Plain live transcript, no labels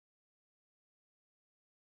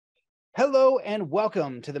Hello and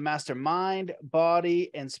welcome to the Mastermind,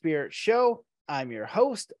 Body, and Spirit Show. I'm your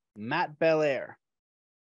host, Matt Belair.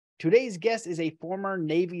 Today's guest is a former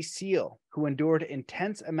Navy SEAL who endured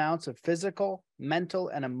intense amounts of physical, mental,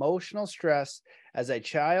 and emotional stress as a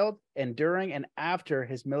child and during and after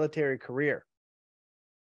his military career.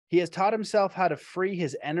 He has taught himself how to free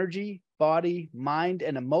his energy, body, mind,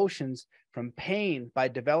 and emotions from pain by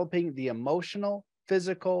developing the emotional,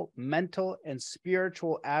 physical, mental, and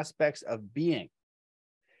spiritual aspects of being.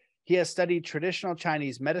 He has studied traditional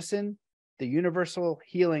Chinese medicine, the universal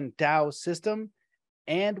healing Tao system,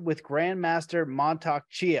 and with Grandmaster Montauk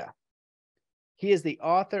Chia. He is the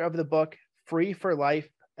author of the book Free for Life,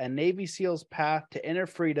 A Navy SEAL's Path to Inner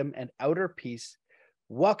Freedom and Outer Peace.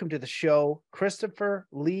 Welcome to the show, Christopher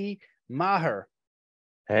Lee Maher.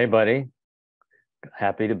 Hey, buddy.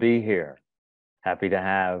 Happy to be here. Happy to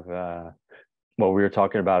have what we were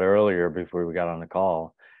talking about earlier before we got on the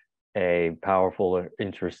call, a powerful,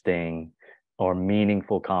 interesting, or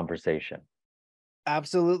meaningful conversation.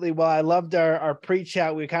 Absolutely. Well, I loved our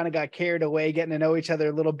pre-chat. We kind of got carried away getting to know each other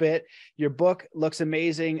a little bit. Your book looks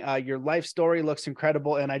amazing. Your life story looks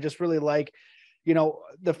incredible. And I just really like,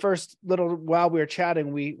 the first little while we were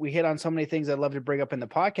chatting, we hit on so many things I'd love to bring up in the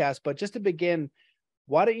podcast. But just to begin,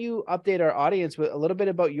 why don't you update our audience with a little bit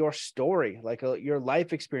about your story, like your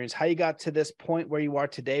life experience, how you got to this point where you are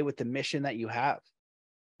today with the mission that you have?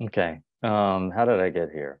 Okay. How did I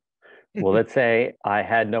get here? Well, let's say I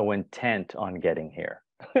had no intent on getting here.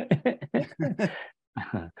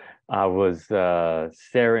 I was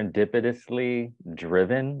serendipitously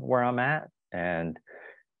driven where I'm at. And,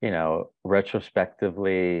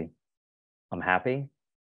 retrospectively, I'm happy.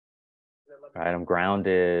 Right, I'm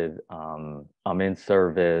grounded. I'm in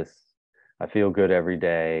service. I feel good every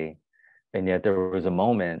day, and yet there was a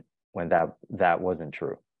moment when that wasn't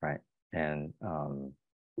true, right? And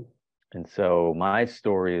so my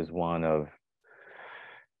story is one of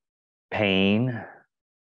pain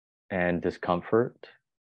and discomfort,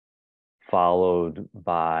 followed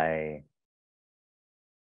by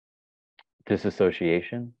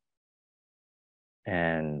disassociation,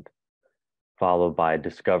 and followed by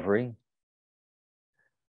discovery,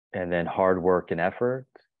 and then hard work and effort,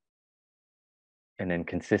 and then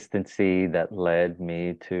consistency that led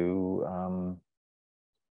me to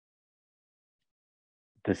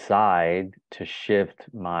decide to shift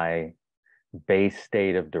my base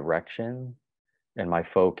state of direction and my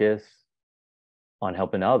focus on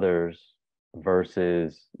helping others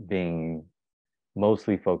versus being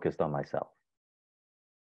mostly focused on myself.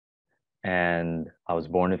 And I was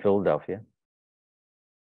born in Philadelphia,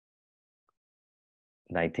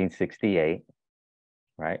 1968,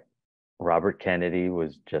 right? Robert Kennedy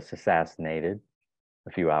was just assassinated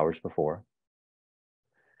a few hours before.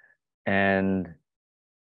 And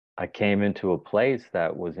I came into a place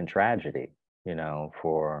that was in tragedy,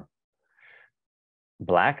 for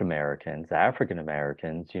Black Americans, African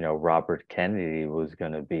Americans. Robert Kennedy was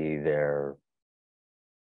going to be their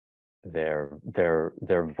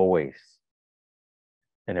voice.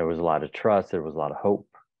 And there was a lot of trust, there was a lot of hope,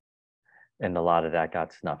 and a lot of that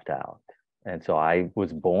got snuffed out. And so I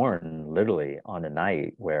was born literally on a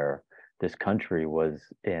night where this country was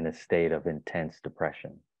in a state of intense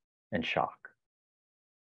depression and shock.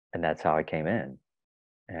 And that's how I came in.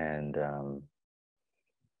 And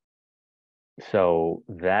so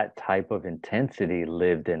that type of intensity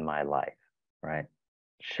lived in my life, right?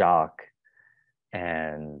 Shock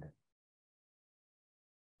and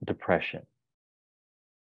depression.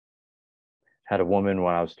 Had a woman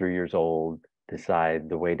when I was 3 years old decide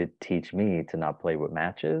the way to teach me to not play with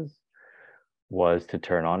matches was to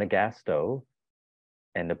turn on a gas stove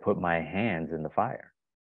and to put my hands in the fire.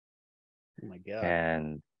 Oh my God.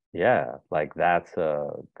 And yeah, like that's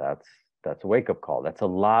a wake-up call. That's a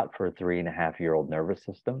lot for a 3.5-year-old nervous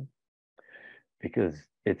system, because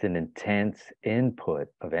it's an intense input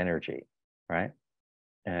of energy, right?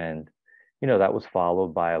 And that was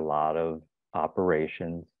followed by a lot of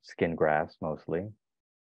operations, skin grafts mostly,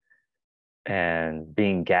 and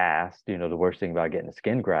being gassed. The worst thing about getting a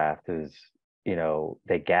skin graft is,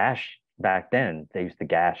 they gash. Back then they used to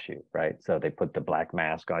gas you, right? So they put the black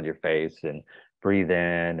mask on your face and breathe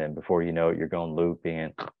in, and before you know it, you're going looping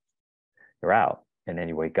and you're out. And then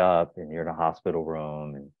you wake up and you're in a hospital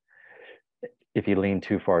room, and if you lean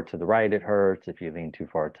too far to the right, it hurts. If you lean too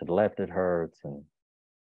far to the left, it hurts. And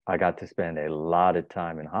I got to spend a lot of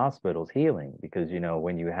time in hospitals healing, because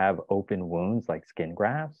when you have open wounds like skin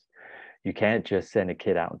grafts, you can't just send a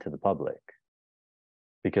kid out into the public,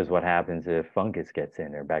 because what happens if fungus gets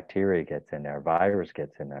in there, bacteria gets in there, virus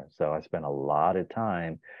gets in there. So I spent a lot of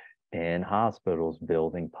time in hospitals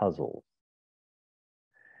building puzzles.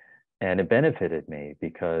 And it benefited me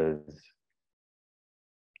because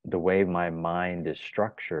the way my mind is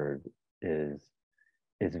structured is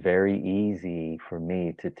very easy for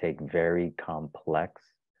me to take very complex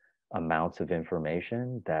amounts of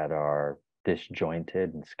information that are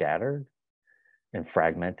disjointed and scattered and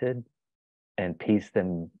fragmented and piece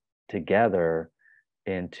them together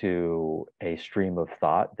into a stream of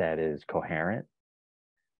thought that is coherent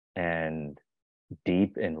and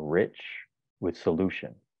deep and rich with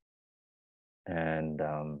solution. And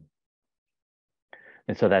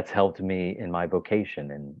so that's helped me in my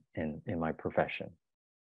vocation and in my profession.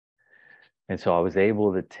 And so I was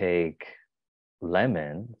able to take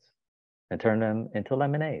lemons and turn them into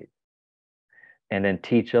lemonade and then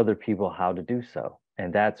teach other people how to do so.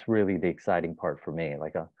 And that's really the exciting part for me.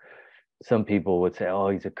 Like some people would say, oh,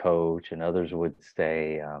 he's a coach, and others would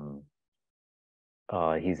say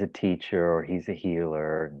he's a teacher or he's a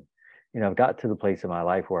healer. And, I've got to the place in my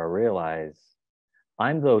life where I realize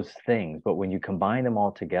I'm those things, but when you combine them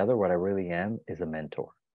all together, what I really am is a mentor,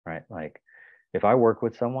 right? Like if I work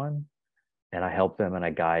with someone and I help them and I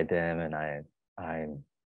guide them and I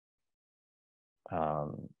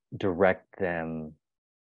direct them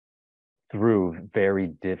through very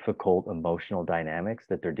difficult emotional dynamics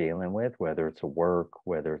that they're dealing with, whether it's a work,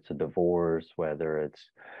 whether it's a divorce, whether it's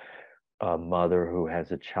a mother who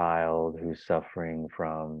has a child who's suffering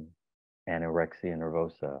from anorexia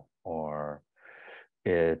nervosa, or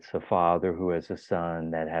it's a father who has a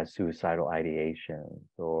son that has suicidal ideations,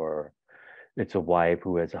 or it's a wife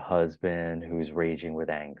who has a husband who's raging with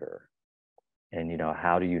anger. And,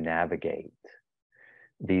 how do you navigate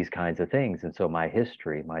these kinds of things? And so my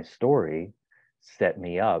history, my story set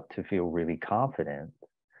me up to feel really confident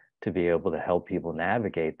to be able to help people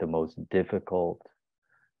navigate the most difficult,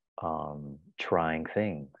 trying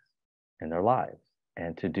things in their lives,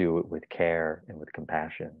 and to do it with care and with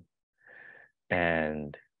compassion,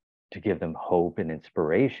 and to give them hope and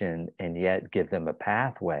inspiration, and yet give them a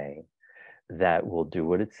pathway that will do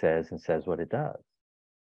what it says and says what it does.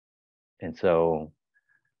 And so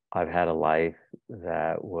I've had a life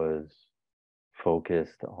that was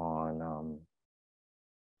focused on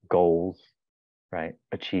goals, right?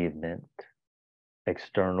 Achievement,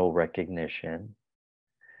 external recognition.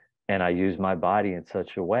 And I use my body in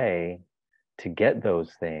such a way to get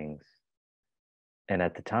those things. And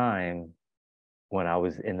at the time, when I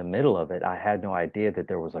was in the middle of it, I had no idea that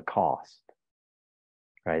there was a cost,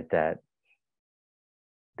 right? That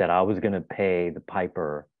I was going to pay the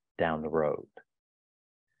piper down the road.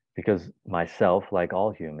 Because myself, like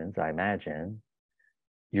all humans, I imagine,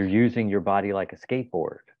 you're using your body like a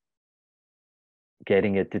skateboard,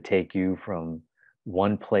 getting it to take you from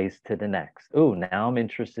one place to the next. Oh, now I'm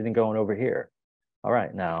interested in going over here. All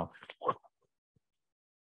right, now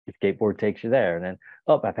the skateboard takes you there. And then,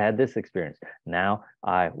 oh, I've had this experience. Now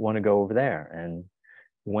I want to go over there. And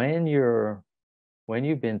when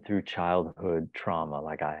you've been through childhood trauma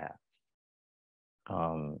like I have,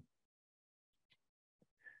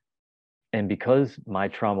 and because my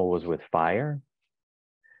trauma was with fire,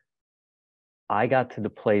 I got to the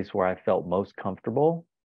place where I felt most comfortable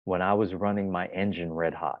when I was running my engine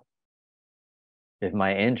red hot. If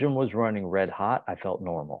my engine was running red hot, I felt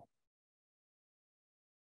normal.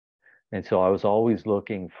 And so I was always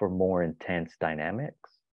looking for more intense dynamics,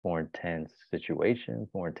 more intense situations,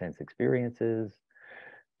 more intense experiences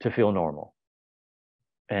to feel normal.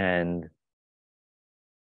 And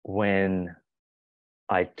when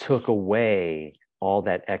I took away all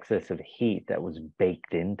that excess of heat that was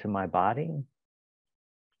baked into my body,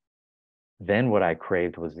 then what I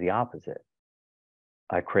craved was the opposite.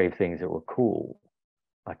 I craved things that were cool.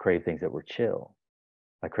 I craved things that were chill.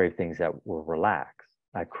 I craved things that were relaxed.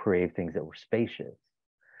 I craved things that were spacious.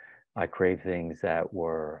 I craved things that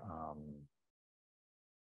were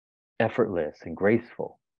effortless and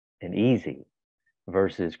graceful and easy,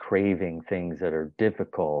 versus craving things that are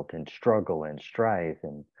difficult and struggle and strife,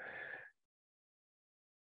 and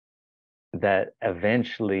that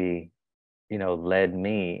eventually, led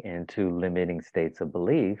me into limiting states of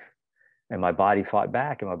belief. And my body fought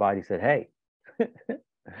back, and my body said, hey,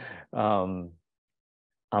 I'm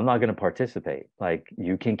not going to participate. Like,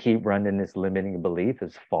 you can keep running this limiting belief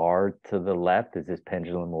as far to the left as this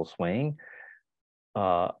pendulum will swing,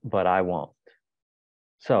 but I won't.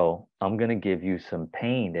 So I'm going to give you some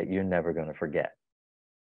pain that you're never going to forget.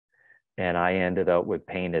 And I ended up with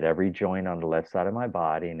pain at every joint on the left side of my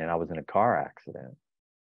body. And then I was in a car accident,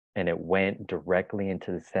 and it went directly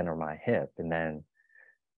into the center of my hip. And then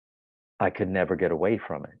I could never get away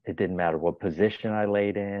from it. It didn't matter what position I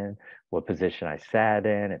laid in, what position I sat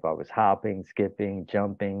in, if I was hopping, skipping,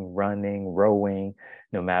 jumping, running, rowing,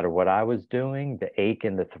 no matter what I was doing, the ache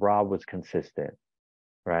and the throb was consistent,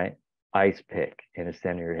 right? Ice pick in the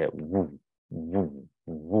center of your hip. Woo, woo,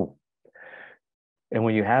 woo. And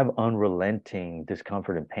when you have unrelenting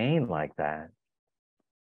discomfort and pain like that,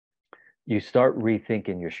 you start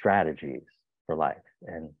rethinking your strategies for life.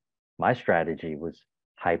 And my strategy was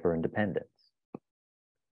hyper independence.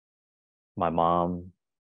 My mom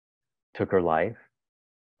took her life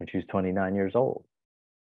when she was 29 years old.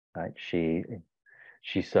 Right? She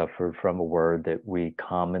suffered from a word that we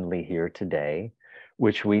commonly hear today,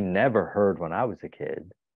 which we never heard when I was a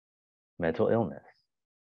kid, mental illness,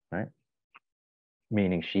 right?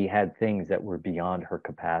 Meaning she had things that were beyond her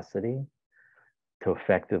capacity to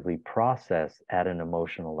effectively process at an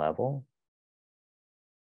emotional level.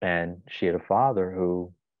 And she had a father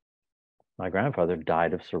who, my grandfather,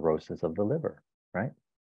 died of cirrhosis of the liver, right?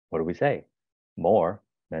 What do we say? More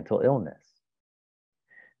mental illness.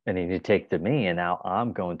 And then you take to me, and now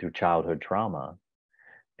I'm going through childhood trauma.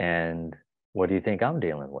 And what do you think I'm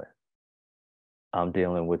dealing with? I'm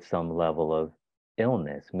dealing with some level of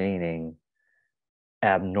illness, meaning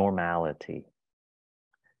abnormality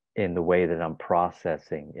in the way that I'm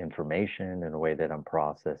processing information, in the way that I'm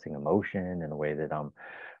processing emotion, in the way that I'm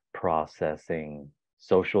processing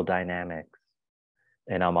social dynamics.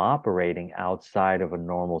 And I'm operating outside of a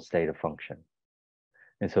normal state of function.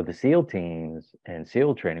 And so the SEAL teams and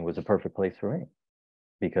SEAL training was a perfect place for me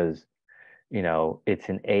because, you know, it's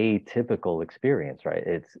an atypical experience, right?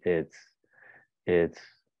 It's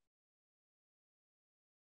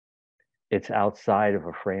outside of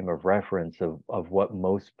a frame of reference of what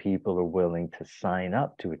most people are willing to sign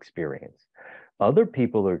up to experience. Other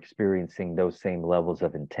people are experiencing those same levels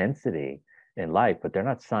of intensity in life, but they're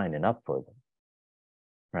not signing up for them,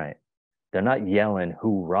 right? They're not yelling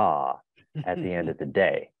hoorah at the end of the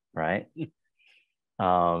day, right?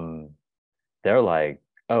 They're like,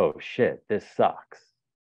 oh shit, this sucks.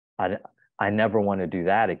 I never want to do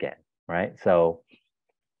that again, right? So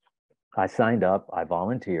I signed up, I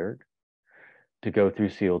volunteered to go through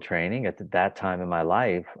SEAL training. At that time in my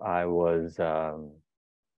life, I was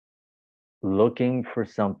looking for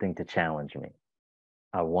something to challenge me.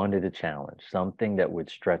 I wanted a challenge, something that would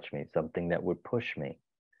stretch me, something that would push me.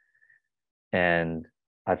 And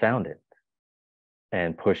I found it.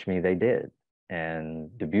 And push me, they did. And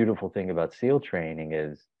the beautiful thing about SEAL training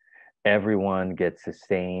is everyone gets the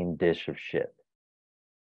same dish of shit.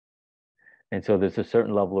 And so there's a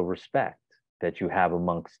certain level of respect that you have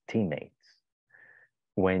amongst teammates.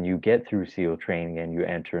 When you get through SEAL training and you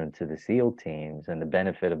enter into the SEAL teams, and the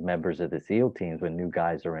benefit of members of the SEAL teams when new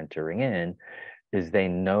guys are entering in is they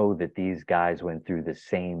know that these guys went through the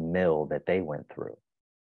same mill that they went through.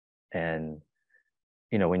 And,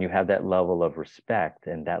 you know, when you have that level of respect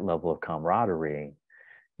and that level of camaraderie,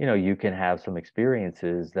 you know, you can have some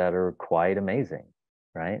experiences that are quite amazing,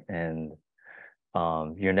 right? And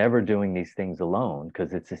you're never doing these things alone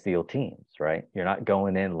because it's the SEAL teams, right? You're not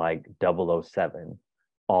going in like 007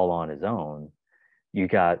 all on his own. You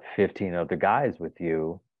got 15 other guys with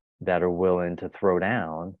you that are willing to throw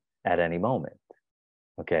down at any moment.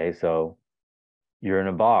 Okay, so you're in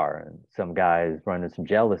a bar and some guy's running some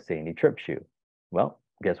jealousy and he trips you. Well,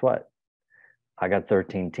 guess what? I got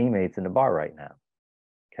 13 teammates in the bar right now.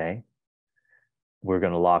 Okay, we're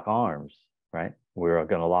going to lock arms, right? We're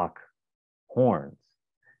going to lock horns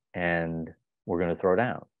and we're going to throw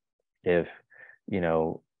down. If, you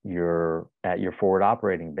know, you're at your forward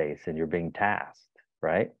operating base and you're being tasked,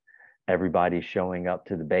 right? Everybody's showing up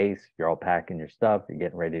to the base. You're all packing your stuff. You're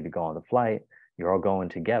getting ready to go on the flight. You're all going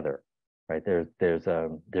together, right? There's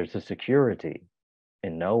a security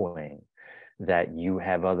in knowing that you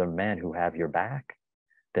have other men who have your back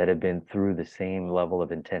that have been through the same level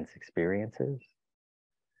of intense experiences.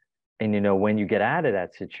 And, you know, when you get out of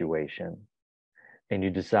that situation and you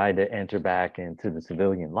decide to enter back into the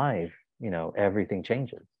civilian life, you know, everything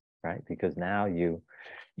changes, right? Because now you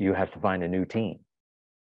have to find a new team.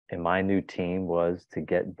 And my new team was to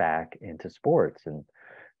get back into sports. And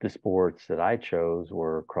the sports that I chose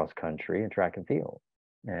were cross country and track and field.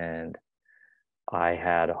 And I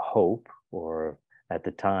had a hope, or at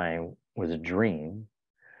the time was a dream,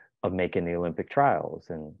 of making the Olympic trials.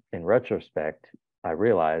 And in retrospect, I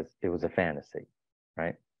realized it was a fantasy,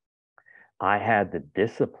 right? I had the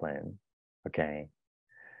discipline, okay?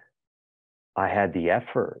 I had the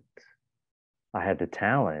effort, I had the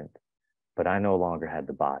talent, but I no longer had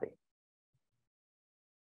the body,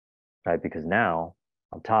 right? Because now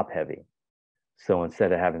I'm top heavy. So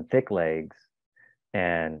instead of having thick legs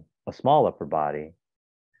and a small upper body.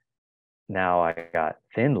 Now I got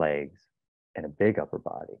thin legs and a big upper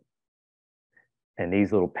body. And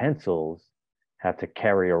these little pencils have to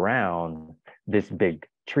carry around this big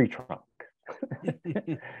tree trunk.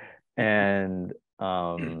 and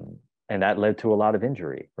and that led to a lot of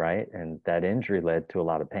injury, right? And that injury led to a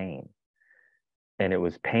lot of pain. And it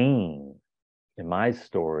was pain in my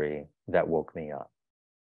story that woke me up,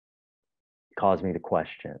 caused me to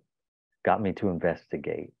question, got me to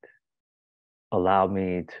investigate, allowed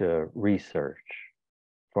me to research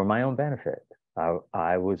for my own benefit.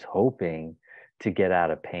 I was hoping to get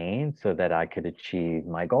out of pain so that I could achieve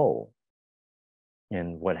my goal.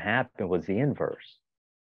 And what happened was the inverse.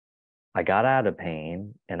 I got out of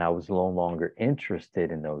pain and I was no longer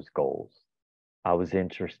interested in those goals. I was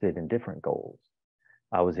interested in different goals.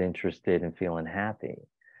 I was interested in feeling happy.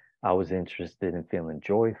 I was interested in feeling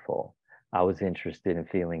joyful. I was interested in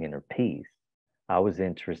feeling inner peace. I was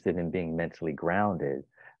interested in being mentally grounded.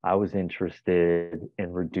 I was interested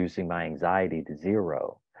in reducing my anxiety to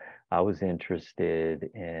zero. I was interested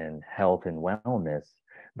in health and wellness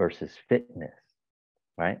versus fitness,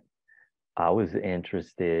 right? I was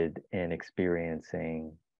interested in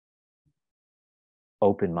experiencing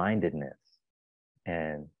open-mindedness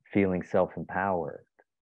and feeling self-empowered.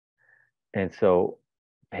 And so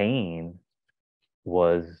pain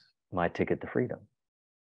was my ticket to freedom.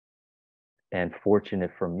 And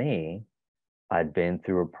fortunate for me, I'd been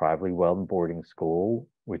through a privately well boarding school,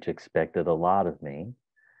 which expected a lot of me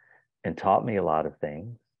and taught me a lot of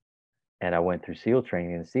things. And I went through SEAL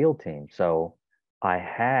training and SEAL team. So I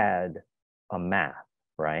had a map,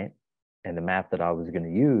 right? And the map that I was going to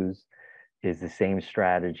use is the same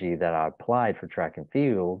strategy that I applied for track and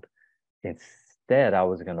field. Instead, I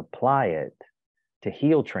was going to apply it to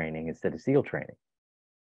HEAL training instead of SEAL training.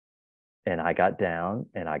 And I got down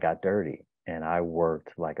and I got dirty and I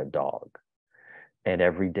worked like a dog. And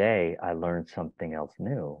every day I learned something else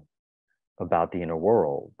new about the inner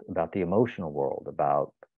world, about the emotional world,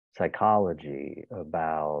 about psychology,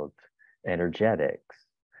 about energetics,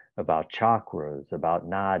 about chakras, about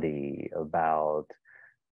nadi, about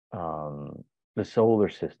the solar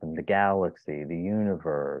system, the galaxy, the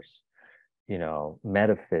universe,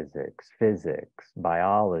 metaphysics, physics,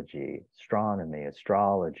 biology, astronomy,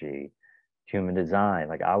 astrology, human design.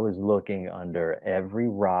 Like I was looking under every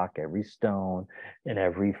rock, every stone, and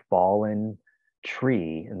every fallen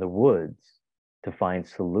tree in the woods to find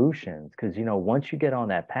solutions. Because, once you get on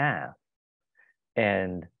that path,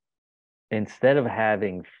 and instead of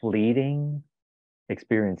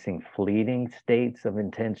experiencing fleeting states of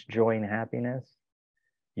intense joy and happiness,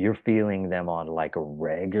 you're feeling them on like a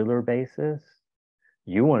regular basis.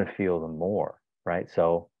 You want to feel them more, right?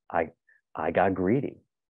 So I got greedy.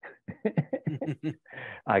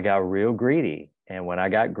 I got real greedy. And when I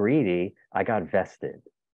got greedy, I got vested,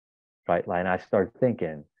 right? And I started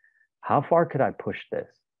thinking, how far could I push this?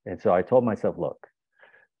 And so I told myself, look,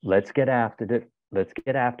 let's get after it. Let's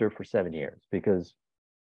get after it for 7 years. Because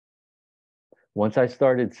once I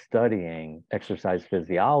started studying exercise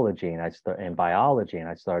physiology and biology, and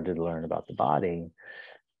I started to learn about the body,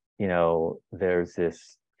 there's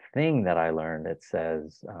this thing that I learned that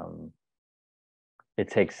says, it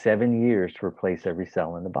takes 7 years to replace every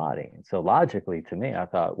cell in the body. And so logically to me, I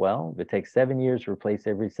thought, well, if it takes 7 years to replace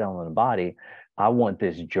every cell in the body, I want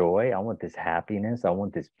this joy, I want this happiness, I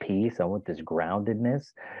want this peace, I want this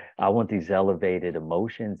groundedness, I want these elevated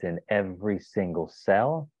emotions in every single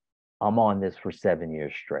cell. I'm on this for 7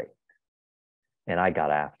 years straight. And I got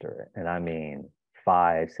after it. And I mean,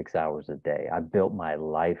 5-6 hours a day. I built my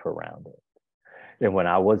life around it. And when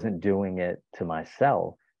I wasn't doing it to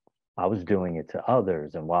myself, I was doing it to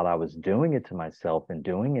others. And while I was doing it to myself and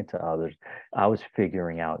doing it to others, I was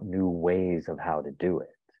figuring out new ways of how to do it.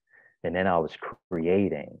 And then I was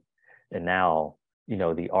creating. And now,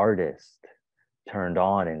 the artist turned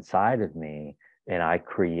on inside of me and I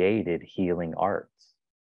created healing arts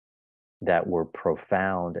that were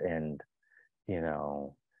profound and,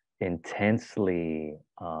 intensely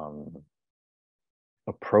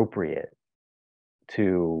appropriate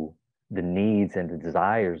to the needs and the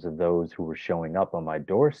desires of those who were showing up on my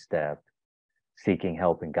doorstep seeking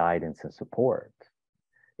help and guidance and support.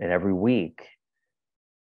 And every week,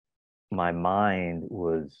 my mind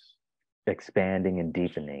was expanding and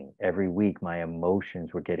deepening. Every week, my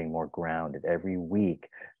emotions were getting more grounded. Every week,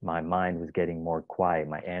 my mind was getting more quiet.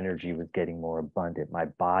 My energy was getting more abundant. My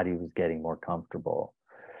body was getting more comfortable.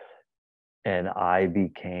 And I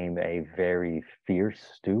became a very fierce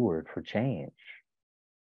steward for change.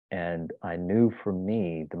 And I knew for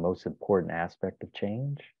me, the most important aspect of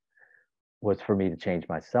change was for me to change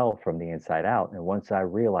myself from the inside out. And once I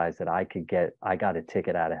realized that I got a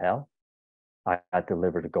ticket out of hell, I got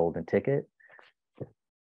delivered a golden ticket.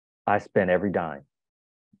 I spent every dime.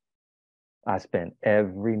 I spent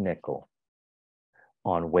every nickel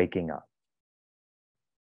on waking up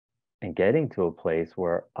and getting to a place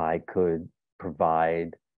where I could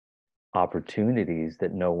provide opportunities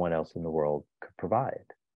that no one else in the world could provide.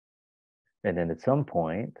 And then at some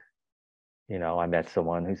point, I met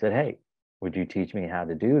someone who said, "Hey, would you teach me how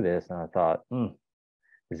to do this?" And I thought,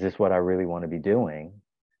 is this what I really want to be doing?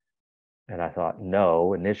 And I thought,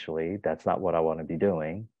 no, initially, that's not what I want to be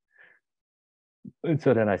doing. And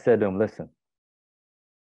so then I said to him, "Listen,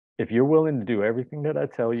 if you're willing to do everything that I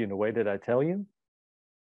tell you in the way that I tell you,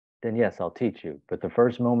 then yes, I'll teach you. But the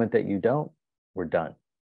first moment that you don't, we're done.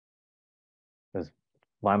 Because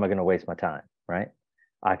why am I going to waste my time, right?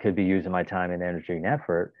 I could be using my time and energy and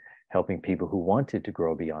effort helping people who wanted to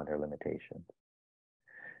grow beyond their limitations."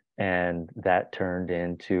 And that turned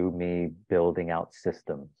into me building out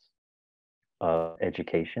systems of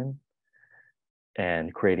education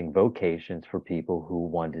and creating vocations for people who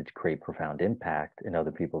wanted to create profound impact in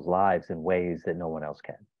other people's lives in ways that no one else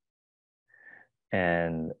can.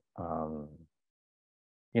 And,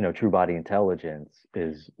 true body intelligence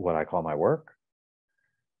is what I call my work.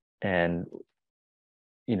 And,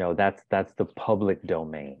 that's the public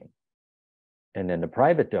domain. And then the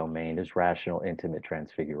private domain is rational, intimate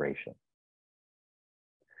transfiguration.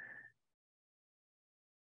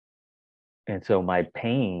 And so my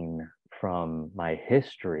pain from my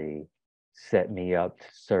history set me up to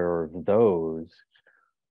serve those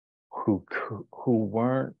who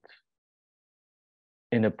weren't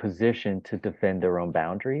in a position to defend their own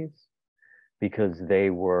boundaries because they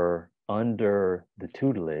were under the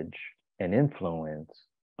tutelage and influence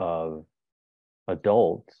of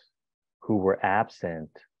adults who were absent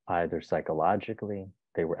either psychologically,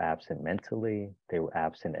 they were absent mentally, they were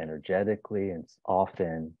absent energetically, and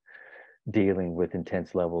often dealing with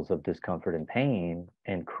intense levels of discomfort and pain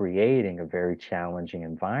and creating a very challenging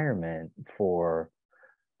environment for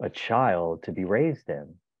a child to be raised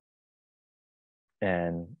in.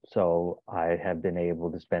 And so I have been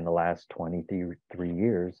able to spend the last 23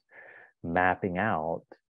 years mapping out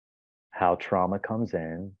how trauma comes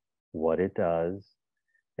in, what it does,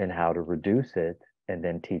 and how to reduce it, and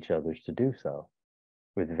then teach others to do so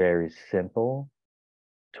with very simple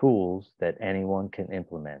tools that anyone can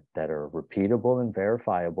implement that are repeatable and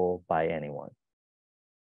verifiable by anyone.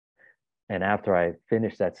 And after I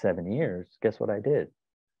finished that 7 years, guess what I did?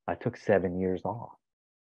 I took 7 years off.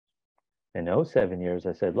 In those 7 years,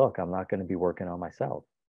 I said, look, I'm not going to be working on myself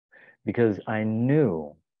because I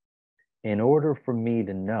knew in order for me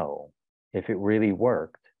to know if it really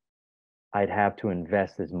worked, I'd have to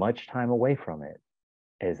invest as much time away from it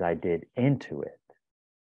as I did into it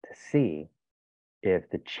to see if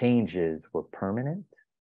the changes were permanent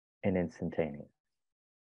and instantaneous.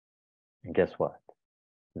 And guess what?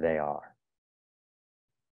 They are.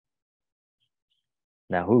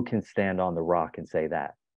 Now, who can stand on the rock and say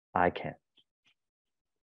that? I can.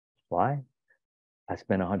 Why? I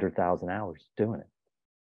spent 100,000 hours doing it.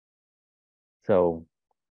 So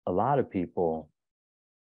a lot of people,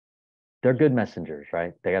 they're good messengers,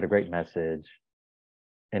 right? They got a great message.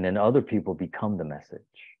 And then other people become the message,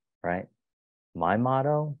 right? My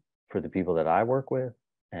motto for the people that I work with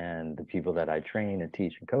and the people that I train and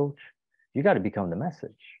teach and coach, you got to become the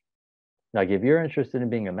message. Like if you're interested in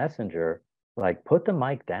being a messenger, like put the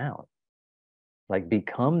mic down, like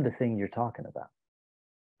become the thing you're talking about.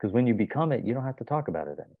 Because when you become it, you don't have to talk about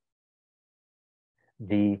it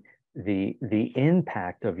anymore. The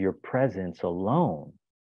impact of your presence alone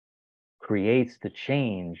creates the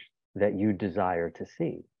change that you desire to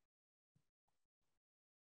see.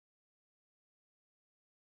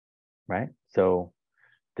 Right? So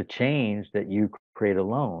the change that you create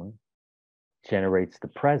alone generates the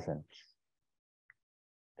presence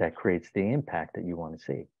that creates the impact that you want to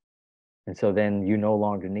see. And so then you no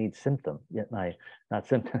longer need symptom, not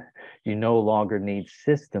symptom, you no longer need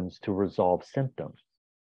systems to resolve symptoms.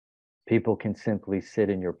 People can simply sit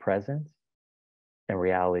in your presence and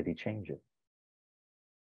reality changes.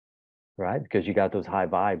 Right? Because you got those high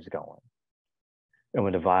vibes going. And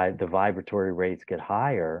when the vibratory rates get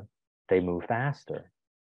higher, they move faster.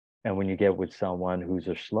 And when you get with someone who's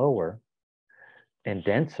a slower and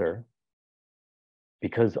denser,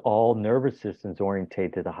 because all nervous systems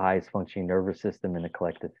orientate to the highest functioning nervous system in the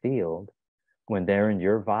collective field, when they're in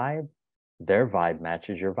your vibe, their vibe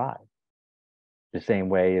matches your vibe. The same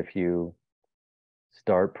way if you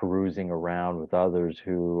start perusing around with others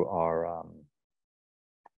who are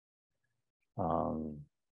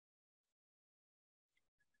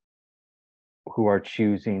who are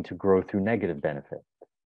choosing to grow through negative benefit,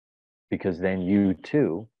 because then you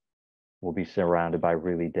too will be surrounded by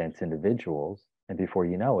really dense individuals, and before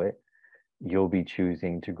you know it, you'll be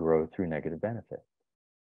choosing to grow through negative benefit.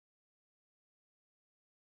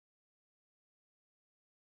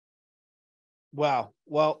 Wow.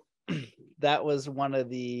 Well, that was one of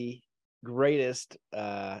the greatest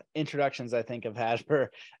introductions I think I've had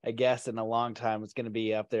for a guest in a long time. It's going to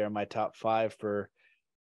be up there in my top 5 for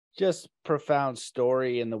just profound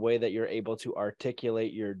story and the way that you're able to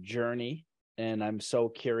articulate your journey. And I'm so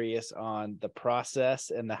curious on the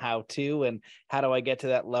process and the how to, and how do I get to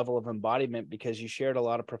that level of embodiment, because you shared a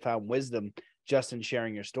lot of profound wisdom just in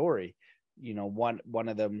sharing your story. You know, one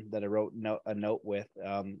of them that I wrote a note with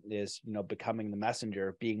is, you know, becoming the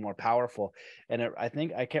messenger, being more powerful. And I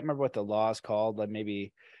think, I can't remember what the law is called, like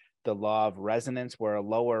maybe the law of resonance, where a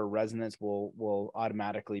lower resonance will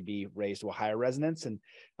automatically be raised to a higher resonance. And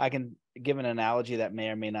I can give an analogy that may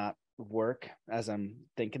or may not work as I'm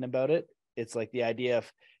thinking about it. It's like the idea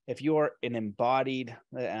of, if you're an embodied,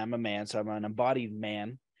 and I'm a man, so I'm an embodied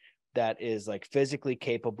man that is like physically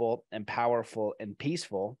capable and powerful and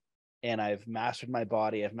peaceful, and I've mastered my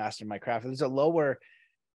body, I've mastered my craft. There's a lower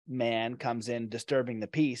man comes in disturbing the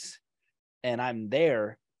peace, and I'm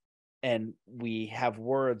there, and we have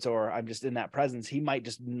words, or I'm just in that presence, he might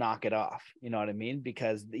just knock it off. You know what I mean?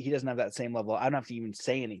 Because he doesn't have that same level. I don't have to even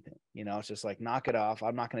say anything. You know, it's just like, knock it off.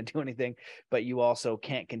 I'm not going to do anything, but you also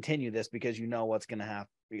can't continue this, because you know what's going to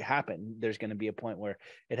happen. There's going to be a point where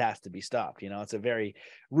it has to be stopped. You know, it's a very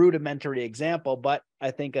rudimentary example, but I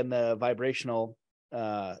think in the vibrational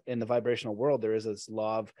world, there is this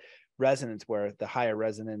law of resonance, where the higher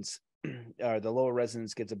resonance or the lower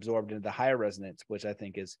resonance gets absorbed into the higher resonance, which I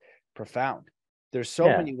think is profound. There's so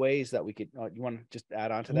many ways that we could, you want to just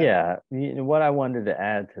add on to that? Yeah. What I wanted to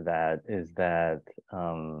add to that is that,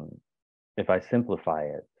 if I simplify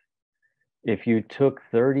it, if you took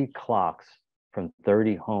 30 clocks from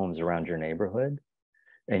 30 homes around your neighborhood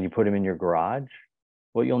and you put them in your garage,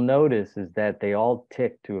 what you'll notice is that they all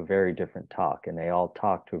tick to a very different talk, and they all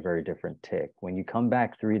talk to a very different tick. When you come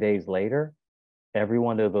back 3 days later, every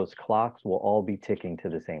one of those clocks will all be ticking to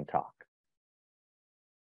the same talk.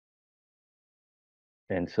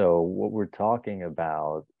 And so what we're talking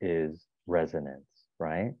about is resonance,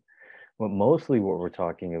 right? Mostly what we're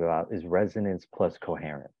talking about is resonance plus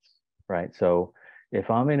coherence, right? So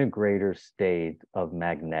if I'm in a greater state of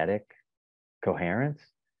magnetic coherence,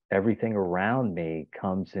 everything around me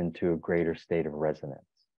comes into a greater state of resonance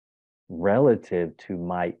relative to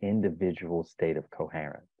my individual state of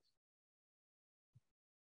coherence.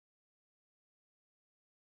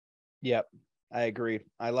 Yep, I agree.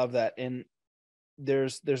 I love that. And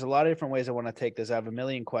there's a lot of different ways I want to take this. I have a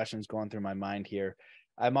million questions going through my mind here.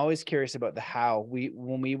 I'm always curious about the how.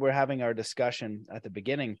 When we were having our discussion at the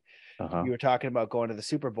beginning, you were talking about going to the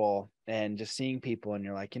Super Bowl and just seeing people, and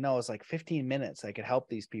you're like, you know, it's like 15 minutes. I could help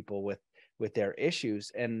these people with their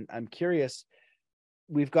issues. And I'm curious,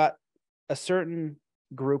 we've got a certain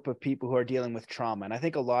group of people who are dealing with trauma, and I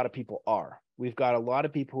think a lot of people are. We've got a lot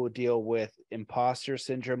of people who deal with imposter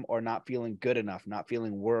syndrome, or not feeling good enough, not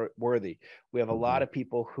feeling worthy. We have a lot of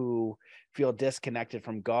people who feel disconnected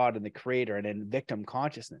from God and the creator, and in victim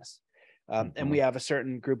consciousness. And we have a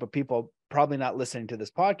certain group of people, probably not listening to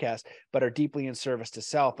this podcast, but are deeply in service to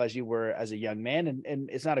self, as you were as a young man. And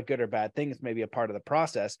it's not a good or bad thing. It's maybe a part of the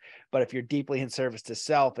process. But if you're deeply in service to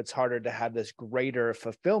self, it's harder to have this greater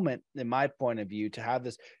fulfillment, in my point of view, to have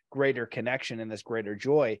this greater connection and this greater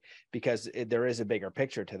joy, because there is a bigger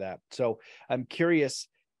picture to that. So I'm curious,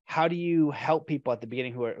 how do you help people at the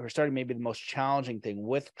beginning who are starting maybe the most challenging thing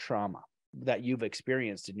with trauma that you've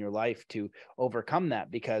experienced in your life to overcome that?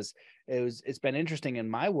 Because it's been interesting in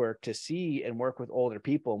my work to see and work with older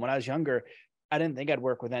people. When I was younger, I didn't think I'd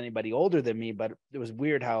work with anybody older than me, but it was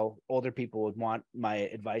weird how older people would want my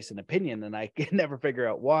advice and opinion, and I could never figure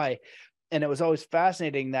out why. And it was always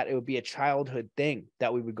fascinating that it would be a childhood thing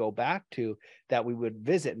that we would go back to, that we would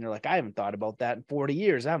visit. And they're like, I haven't thought about that in 40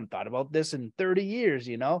 years. I haven't thought about this in 30 years,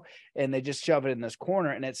 you know, and they just shove it in this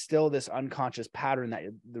corner. And it's still this unconscious pattern that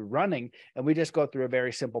they're running. And we just go through a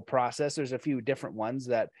very simple process. There's a few different ones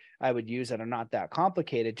that I would use that are not that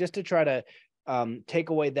complicated, just to try to take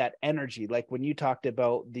away that energy. Like when you talked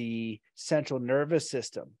about the central nervous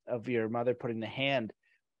system of your mother putting the hand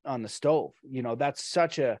on the stove, you know, that's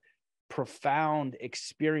such a profound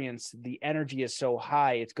experience. The energy is so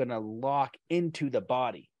high, it's going to lock into the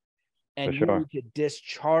body, and you need to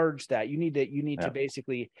discharge that. You need to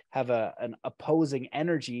basically have an opposing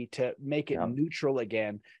energy to make it neutral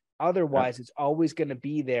again. Otherwise, it's always going to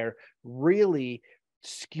be there, really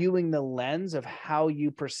skewing the lens of how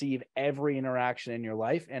you perceive every interaction in your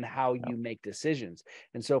life and how you make decisions.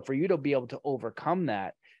 And so for you to be able to overcome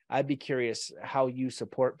that, I'd be curious how you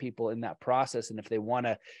support people in that process. And if they want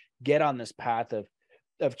to get on this path of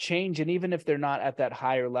change, and even if they're not at that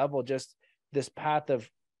higher level, just this path of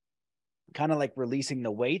kind of like releasing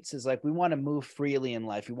the weights, is like, we want to move freely in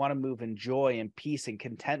life. We want to move in joy and peace and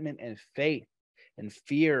contentment and faith. And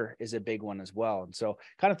fear is a big one as well. And so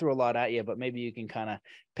kind of threw a lot at you, but maybe you can kind of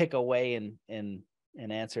pick away and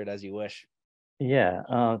answer it as you wish.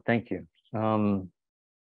 Yeah. Thank you.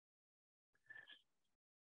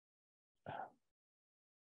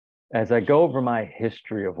 As I go over my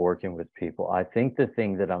history of working with people, I think the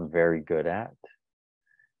thing that I'm very good at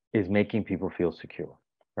is making people feel secure,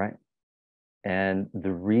 right? And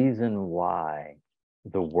the reason why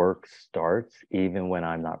the work starts even when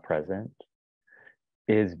I'm not present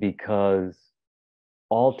is because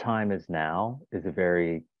all time is now is a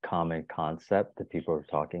very common concept that people are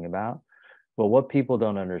talking about. But what people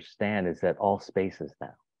don't understand is that all space is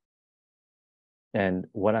now. And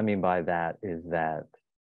what I mean by that is that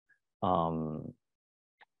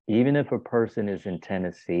even if a person is in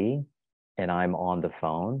Tennessee and I'm on the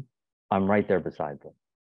phone, I'm right there beside them.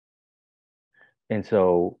 And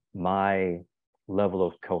so my level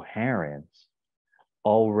of coherence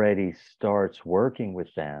already starts working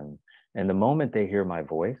with them. And the moment they hear my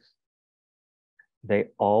voice, they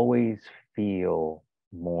always feel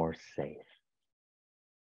more safe.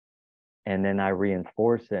 And then I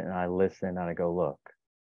reinforce it and I listen and I go, look,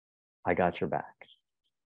 I got your back.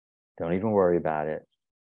 Don't even worry about it.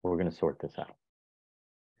 We're going to sort this out.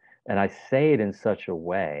 And I say it in such a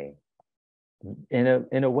way,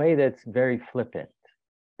 in a way that's very flippant,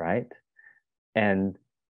 right? And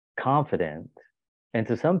confident. And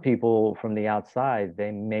to some people from the outside,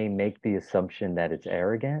 they may make the assumption that it's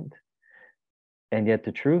arrogant. And yet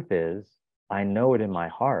the truth is, I know it in my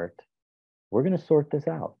heart, we're going to sort this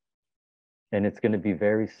out. And it's going to be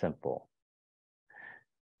very simple.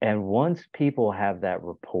 And once people have that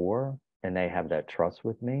rapport and they have that trust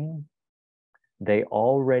with me, they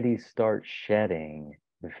already start shedding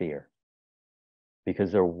the fear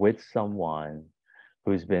because they're with someone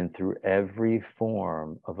who's been through every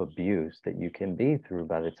form of abuse that you can be through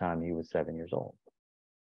by the time he was 7 years old.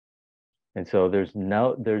 And so there's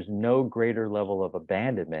no greater level of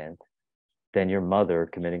abandonment than your mother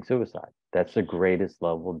committing suicide. That's the greatest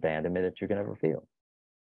level of abandonment that you can ever feel.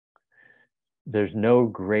 There's no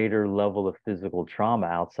greater level of physical trauma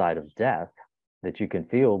outside of death that you can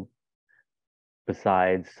feel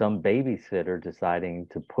besides some babysitter deciding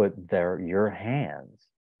to put your hands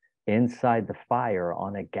inside the fire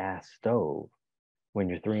on a gas stove when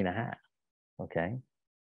you're 3.5. Okay.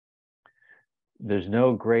 There's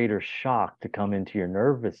no greater shock to come into your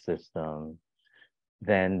nervous system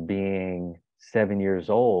than being 7 years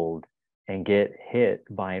old and get hit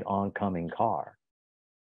by an oncoming car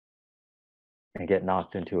and get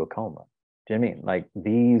knocked into a coma. Do you know what I mean? Like,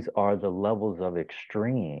 these are the levels of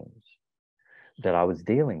extremes that I was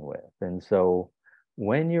dealing with. And so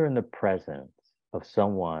when you're in the presence of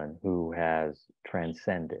someone who has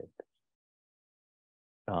transcended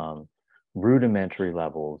rudimentary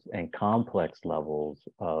levels and complex levels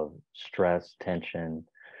of stress, tension,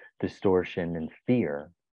 distortion, and fear,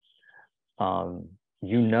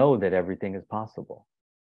 you know that everything is possible.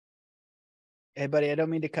 Hey, buddy, I don't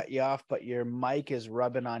mean to cut you off, but your mic is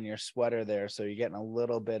rubbing on your sweater there. So you're getting a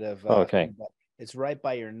little bit of, okay. It's right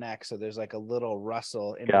by your neck. So there's like a little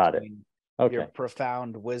rustle in Got between it. Okay. your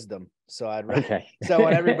profound wisdom. So okay. So I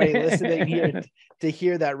want everybody listening here to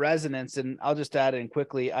hear that resonance. And I'll just add in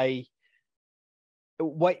quickly.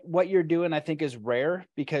 What you're doing, I think, is rare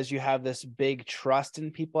because you have this big trust in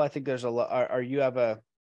people. I think there's a lot, you have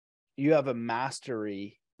a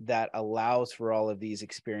mastery that allows for all of these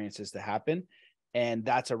experiences to happen. And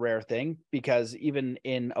that's a rare thing, because even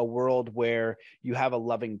in a world where you have a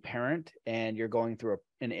loving parent and you're going through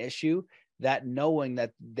an issue, that knowing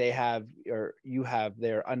that they have, or you have,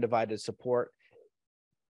 their undivided support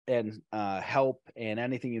and help and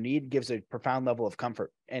anything you need gives a profound level of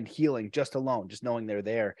comfort and healing just alone, just knowing they're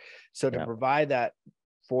there. So to provide that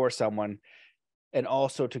for someone and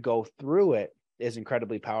also to go through it is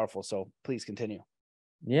incredibly powerful. So please continue.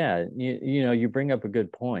 Yeah, you know, you bring up a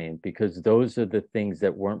good point, because those are the things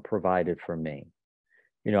that weren't provided for me.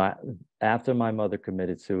 You know, after my mother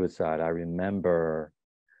committed suicide, I remember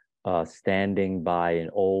standing by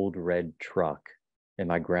an old red truck in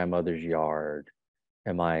my grandmother's yard,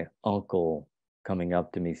 and my uncle coming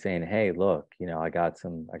up to me saying, "Hey, look, you know, I got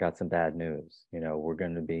some bad news. You know, we're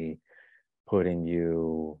going to be putting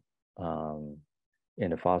you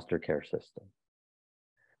in a foster care system."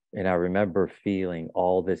 And I remember feeling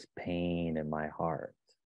all this pain in my heart.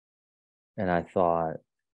 And I thought,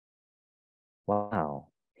 wow,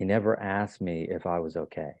 he never asked me if I was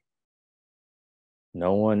okay.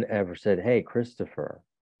 No one ever said, hey, Christopher,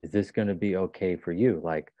 is this going to be okay for you?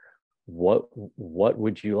 Like, what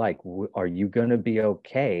would you like? Are you going to be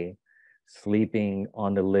okay sleeping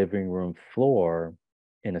on the living room floor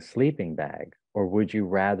in a sleeping bag? Or would you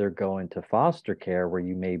rather go into foster care where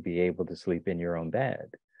you may be able to sleep in your own bed?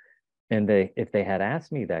 And if they had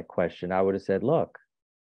asked me that question, I would have said, look,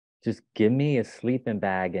 just give me a sleeping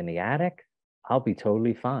bag in the attic. I'll be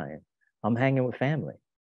totally fine. I'm hanging with family.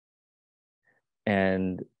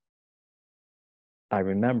 And I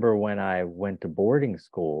remember when I went to boarding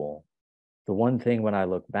school, the one thing when I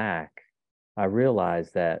look back, I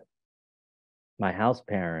realized that my house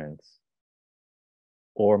parents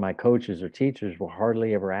or my coaches or teachers were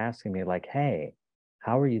hardly ever asking me, like, hey,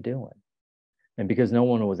 how are you doing? And because no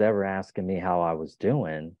one was ever asking me how I was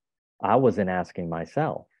doing, I wasn't asking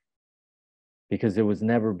myself because it was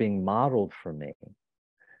never being modeled for me.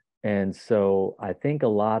 And so I think a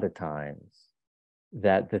lot of times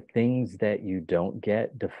that the things that you don't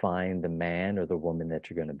get define the man or the woman that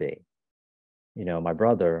you're going to be. You know, my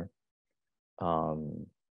brother, um,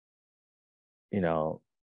 you know,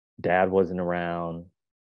 dad wasn't around,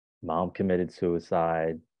 mom committed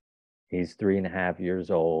suicide. He's 3.5 years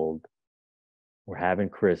old. We're having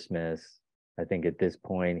Christmas. I think at this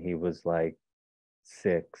point he was like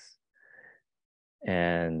 6.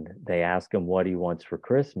 And they ask him what he wants for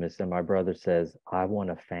Christmas. And my brother says, I want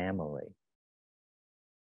a family.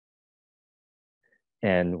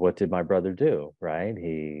 And what did my brother do? Right?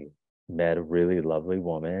 He met a really lovely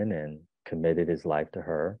woman and committed his life to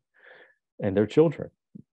her and their children.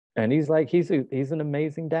 And he's like, he's an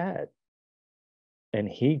amazing dad. And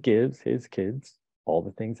he gives his kids all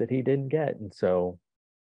the things that he didn't get. And so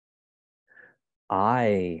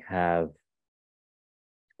I have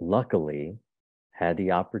luckily had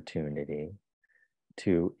the opportunity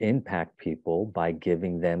to impact people by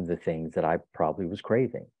giving them the things that I probably was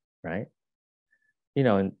craving, right? You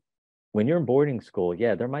know, and when you're in boarding school,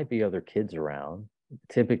 yeah, there might be other kids around.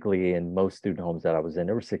 Typically, in most student homes that I was in,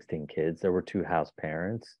 there were 16 kids. There were 2 house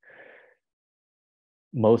parents.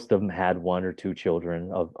 Most of them had 1 or 2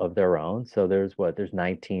 children of their own. So there's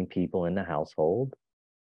 19 people in the household.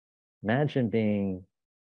 Imagine being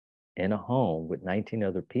in a home with 19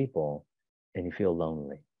 other people and you feel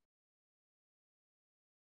lonely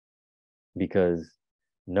because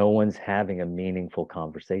no one's having a meaningful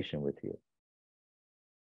conversation with you.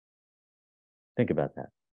 Think about that.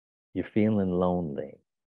 You're feeling lonely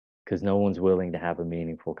because no one's willing to have a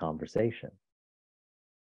meaningful conversation.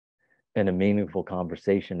 And a meaningful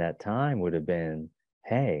conversation at time would have been,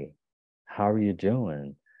 hey, how are you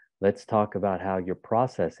doing? Let's talk about how you're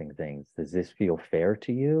processing things. Does this feel fair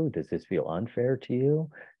to you? Does this feel unfair to you?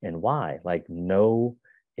 And why? Like no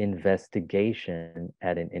investigation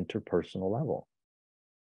at an interpersonal level.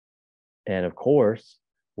 And of course,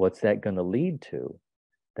 what's that going to lead to?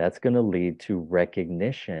 That's going to lead to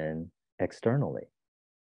recognition externally.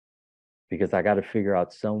 Because I got to figure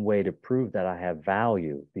out some way to prove that I have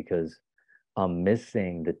value because I'm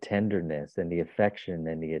missing the tenderness and the affection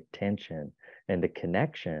and the attention and the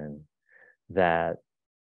connection that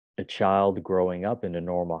a child growing up in a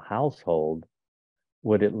normal household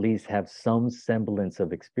would at least have some semblance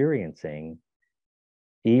of experiencing,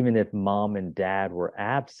 even if mom and dad were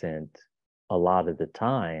absent a lot of the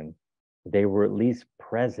time, they were at least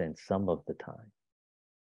present some of the time.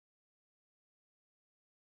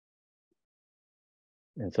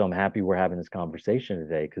 And so I'm happy we're having this conversation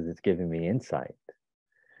today because it's giving me insight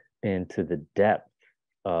into the depth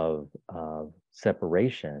of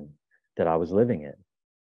separation that I was living in.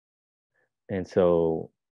 And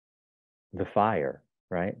so the fire,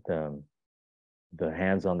 right? The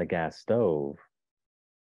hands on the gas stove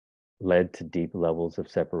led to deep levels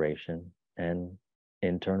of separation and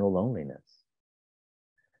internal loneliness.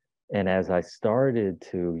 And as I started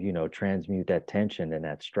to, transmute that tension and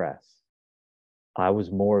that stress, I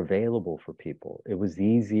was more available for people. It was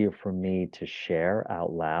easier for me to share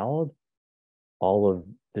out loud all of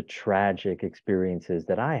the tragic experiences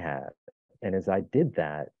that I had. And as I did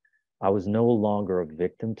that, I was no longer a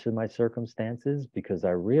victim to my circumstances because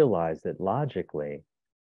I realized that logically,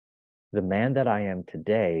 the man that I am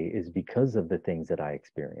today is because of the things that I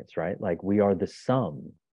experienced, right? Like we are the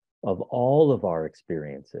sum of all of our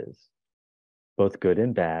experiences, both good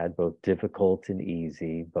and bad, both difficult and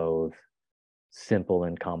easy, both simple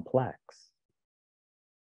and complex.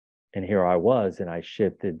 And here I was, and I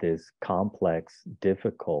shifted this complex,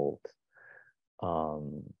 difficult,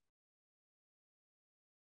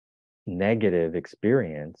 negative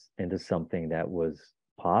experience into something that was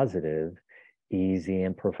positive, easy,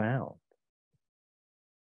 and profound.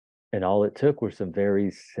 And all it took were some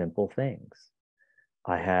very simple things.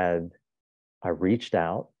 I reached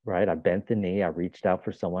out, right? I bent the knee, I reached out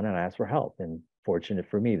for someone and I asked for help. And fortunate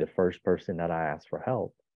for me, the first person that I asked for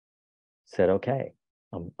help said, okay,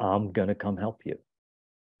 I'm going to come help you.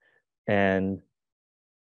 And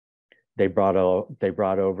they brought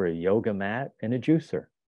over a yoga mat and a juicer.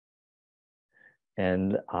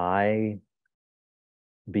 And I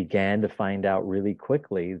began to find out really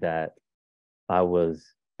quickly that I was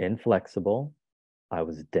inflexible, I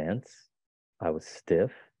was dense, I was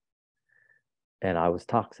stiff, and I was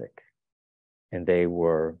toxic. And they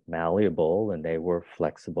were malleable, and they were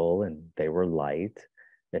flexible, and they were light,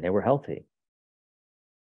 and they were healthy.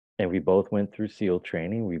 And we both went through SEAL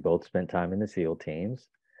training. We both spent time in the SEAL teams,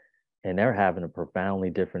 and they're having a profoundly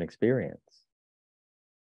different experience.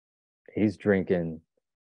 He's drinking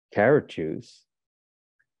carrot juice,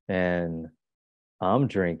 and I'm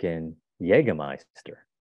drinking Jägermeister.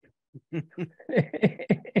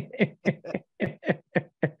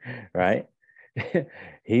 Right?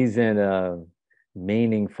 He's in a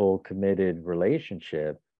meaningful, committed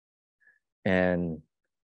relationship, and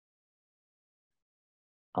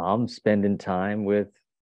I'm spending time with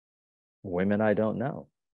women I don't know.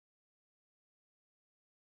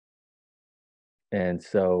 And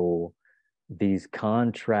so these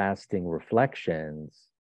contrasting reflections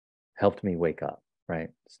helped me wake up, right?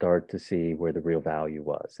 Start to see where the real value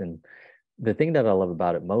was. And the thing that I love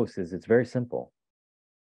about it most is it's very simple.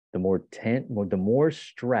 The more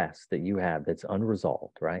stress that you have that's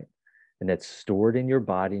unresolved, right? And that's stored in your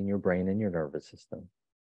body and your brain and your nervous system,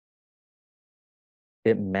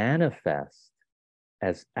 it manifests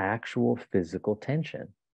as actual physical tension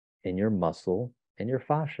in your muscle and your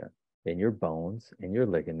fascia, in your bones, in your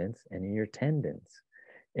ligaments, and in your tendons,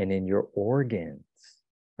 and in your organs,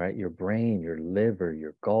 right? Your brain, your liver,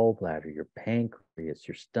 your gallbladder, your pancreas,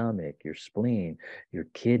 your stomach, your spleen, your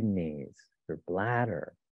kidneys, your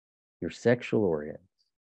bladder, your sexual organs.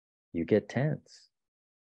 You get tense.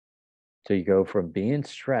 So you go from being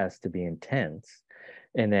stressed to being tense,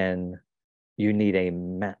 and then you need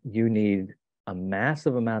a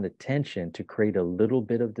massive amount of tension to create a little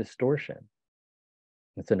bit of distortion.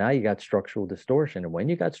 And so now you got structural distortion. And when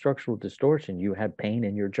you got structural distortion, you have pain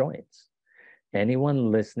in your joints.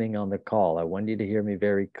 Anyone listening on the call, I want you to hear me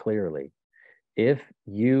very clearly. If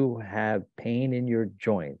you have pain in your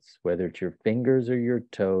joints, whether it's your fingers or your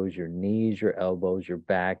toes, your knees, your elbows, your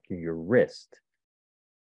back, your wrist,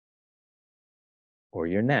 or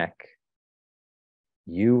your neck,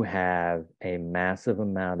 you have a massive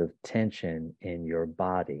amount of tension in your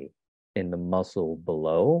body, in the muscle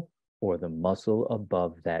below or the muscle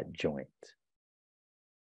above that joint.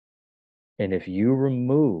 And if you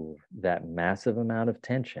remove that massive amount of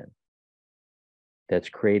tension that's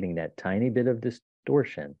creating that tiny bit of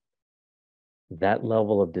distortion, that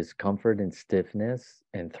level of discomfort and stiffness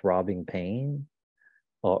and throbbing pain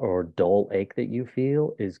or dull ache that you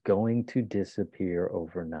feel is going to disappear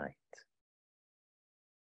overnight.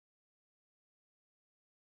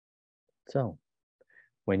 So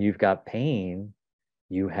when you've got pain,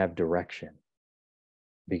 you have direction,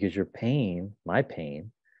 because your pain, my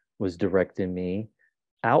pain, was directing me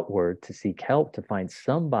outward to seek help, to find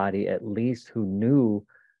somebody at least who knew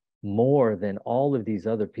more than all of these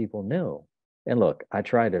other people knew. And look, I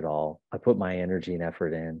tried it all. I put my energy and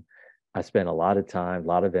effort in. I spent a lot of time, a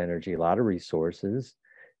lot of energy, a lot of resources.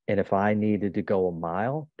 And if I needed to go a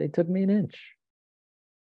mile, they took me an inch.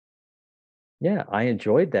 Yeah, I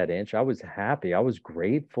enjoyed that inch. I was happy. I was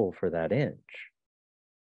grateful for that inch.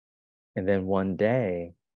 And then one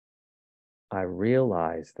day, I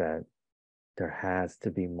realized that there has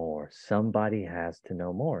to be more. Somebody has to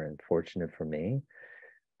know more. And fortunate for me,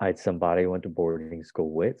 I had somebody I went to boarding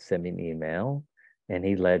school with send me an email, and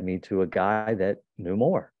he led me to a guy that knew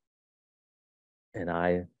more. And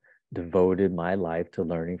I devoted my life to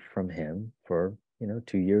learning from him for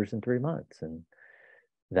 2 years and 3 months. And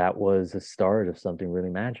that was the start of something really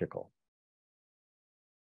magical.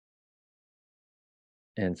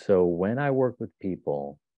 And so when I work with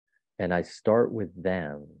people and I start with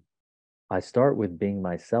them, I start with being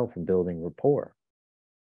myself and building rapport,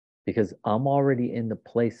 because I'm already in the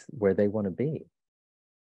place where they want to be,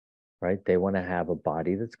 right? They want to have a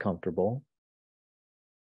body that's comfortable.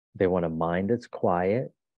 They want a mind that's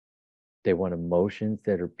quiet. They want emotions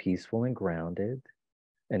that are peaceful and grounded.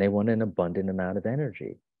 And they want an abundant amount of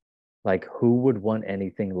energy. Like, who would want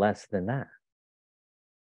anything less than that?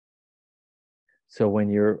 So when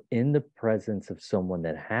you're in the presence of someone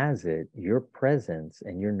that has it, your presence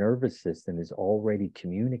and your nervous system is already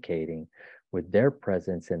communicating with their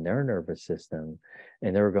presence and their nervous system.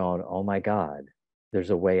 And they're going, oh my God, there's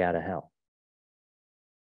a way out of hell.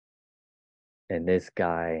 And this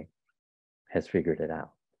guy has figured it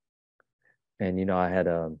out. And, I had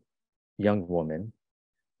a young woman,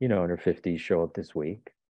 in her 50s show up this week,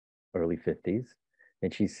 early 50s.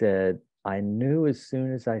 And she said, I knew as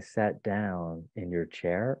soon as I sat down in your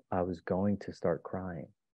chair, I was going to start crying.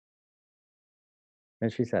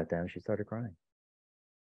 And she sat down, she started crying.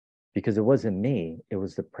 Because it wasn't me, it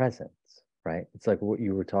was the presence, right? It's like what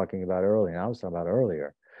you were talking about earlier, and I was talking about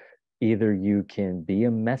earlier. Either you can be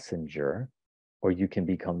a messenger or you can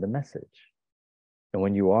become the message. And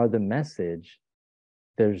when you are the message,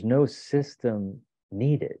 there's no system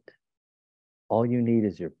needed. All you need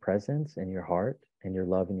is your presence and your heart and your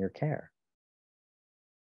love and your care.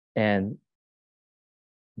 And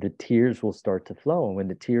the tears will start to flow. And when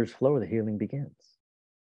the tears flow, the healing begins,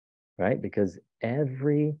 right? Because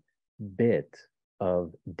every bit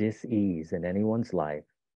of dis-ease in anyone's life,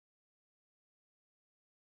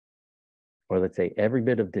 or let's say every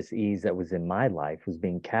bit of dis-ease that was in my life, was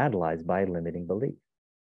being catalyzed by a limiting belief.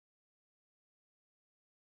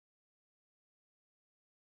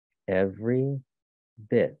 Every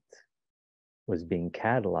bit was being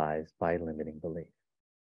catalyzed by limiting belief.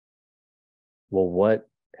 Well, what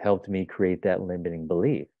helped me create that limiting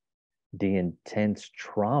belief? The intense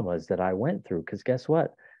traumas that I went through. Because guess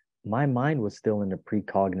what? My mind was still in a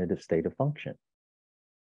precognitive state of function.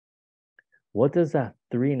 What does a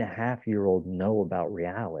 3.5-year-old know about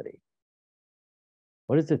reality?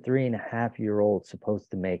 What is a 3.5-year-old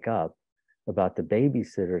supposed to make up about the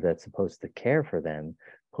babysitter that's supposed to care for them,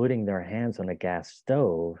 putting their hands on a gas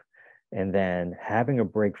stove, and then having a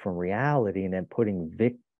break from reality and then putting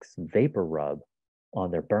Vicks vapor rub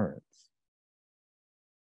on their burns?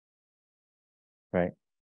 Right?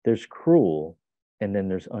 There's cruel, and then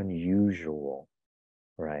there's unusual,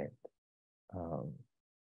 right?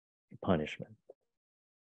 Punishment.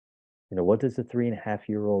 What does a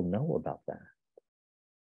 3.5-year-old know about that?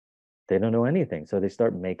 They don't know anything. So they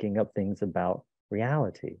start making up things about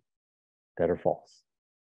reality that are false.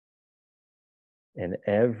 And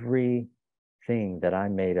everything that I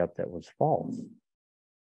made up that was false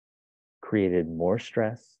created more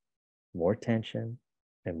stress, more tension,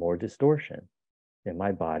 and more distortion in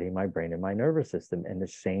my body, my brain, and my nervous system. And the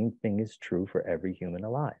same thing is true for every human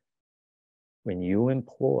alive. When we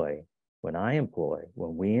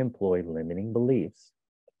employ limiting beliefs,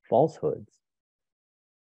 falsehoods,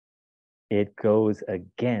 it goes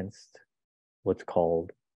against what's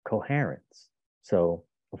called coherence. So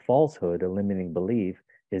a falsehood, a limiting belief,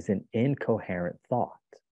 is an incoherent thought.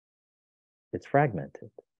 It's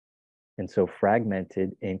fragmented. And so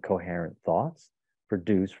fragmented, incoherent thoughts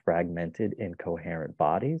produce fragmented, incoherent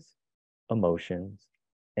bodies, emotions,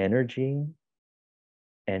 energy,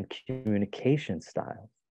 and communication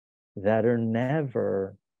styles that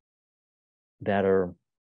are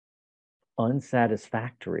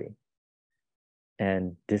unsatisfactory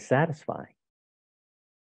and dissatisfying.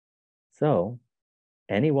 So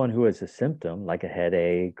anyone who has a symptom like a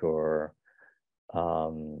headache or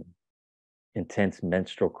intense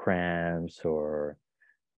menstrual cramps or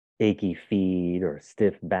achy feet or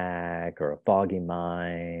stiff back or a foggy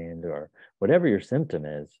mind or whatever your symptom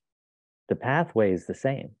is, the pathway is the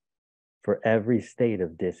same for every state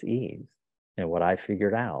of dis-ease. And what I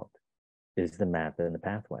figured out is the map and the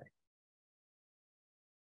pathway.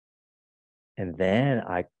 And then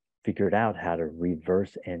I figured out how to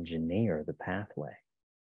reverse engineer the pathway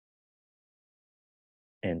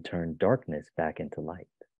and turn darkness back into light.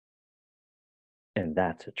 And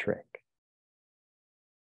that's a trick.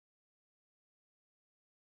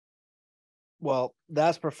 Well,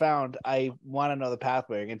 that's profound. I want to know the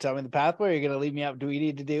pathway. You're going to tell me the pathway, or you're going to leave me up? Do we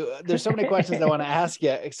need to do? There's so many questions I want to ask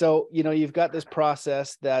you. So, you've got this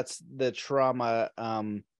process that's the trauma.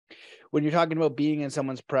 When you're talking about being in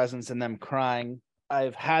someone's presence and them crying,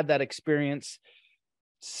 I've had that experience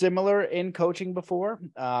similar in coaching before.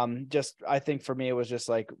 I think for me, it was just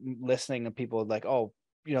like listening to people like, oh,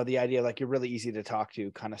 the idea like you're really easy to talk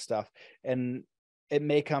to kind of stuff. And it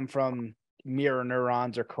may come from mirror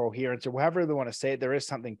neurons or coherence or however they want to say it. There is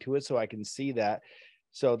something to it. So I can see that.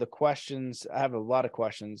 So the questions, I have a lot of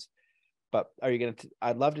questions, but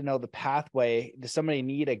I'd love to know the pathway. Does somebody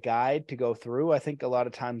need a guide to go through? I think a lot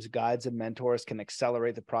of times guides and mentors can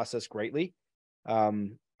accelerate the process greatly. I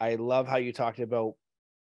love how you talked about,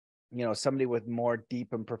 somebody with more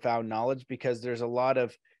deep and profound knowledge, because there's a lot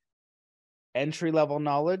of entry level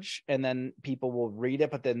knowledge, and then people will read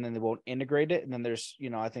it, but then they won't integrate it. And then there's,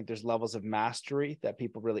 I think there's levels of mastery that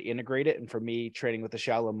people really integrate it. And for me, training with the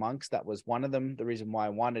Shaolin monks, that was one of them. The reason why I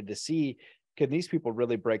wanted to see, can these people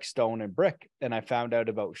really break stone and brick? And I found out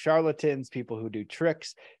about charlatans, people who do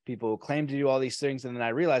tricks, people who claim to do all these things. And then I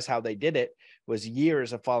realized how they did it was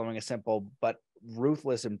years of following a simple but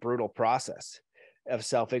ruthless and brutal process of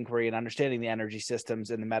self-inquiry and understanding the energy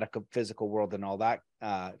systems in the medical physical world and all that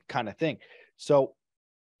kind of thing. So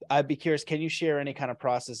I'd be curious, can you share any kind of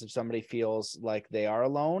process if somebody feels like they are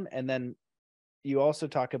alone? And then you also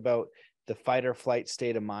talk about the fight or flight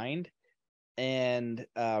state of mind and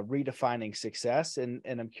redefining success. And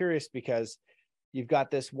I'm curious because you've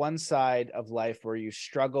got this one side of life where you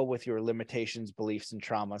struggle with your limitations, beliefs, and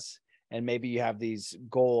traumas. And maybe you have these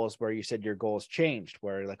goals where you said your goals changed,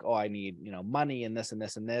 where you're like, oh, I need, money and this and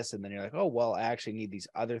this and this. And then you're like, oh, well, I actually need these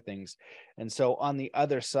other things. And so on the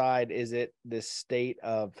other side, is it this state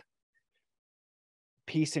of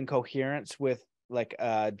peace and coherence with like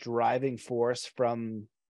a driving force from,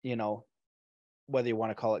 whether you want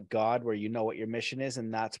to call it God, where you know what your mission is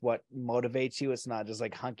and that's what motivates you. It's not just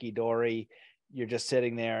like hunky dory. You're just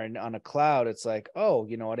sitting there and on a cloud. It's like, oh,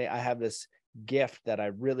 you know what? I have this gift that I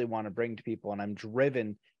really want to bring to people and I'm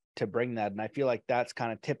driven to bring that. And I feel like that's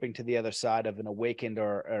kind of tipping to the other side of an awakened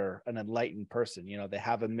or an enlightened person. They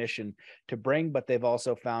have a mission to bring, but they've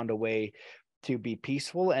also found a way to be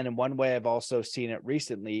peaceful. And in one way I've also seen it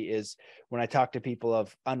recently is when I talk to people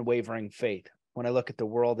of unwavering faith. When I look at the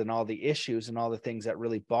world and all the issues and all the things that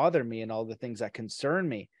really bother me and all the things that concern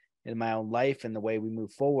me in my own life and the way we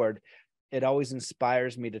move forward, it always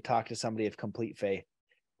inspires me to talk to somebody of complete faith.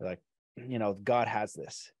 Like, God has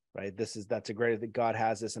this, right? That's a great that God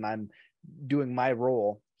has this, and I'm doing my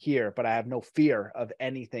role here, but I have no fear of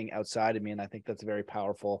anything outside of me. And I think that's a very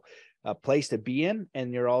powerful place to be in.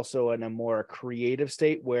 And you're also in a more creative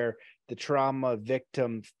state where the trauma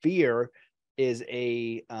victim fear is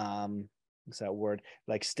a what's that word,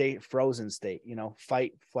 like frozen state,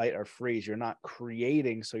 fight, flight, or freeze. You're not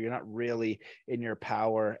creating, so you're not really in your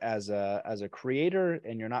power as a creator,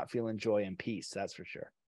 and you're not feeling joy and peace. That's for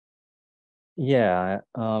sure. Yeah.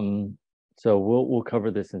 So we'll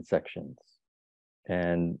cover this in sections,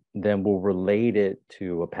 and then we'll relate it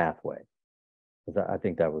to a pathway. I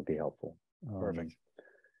think that would be helpful. Perfect.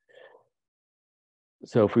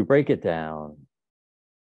 So if we break it down,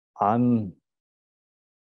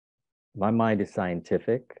 my mind is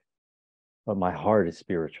scientific, but my heart is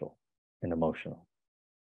spiritual and emotional.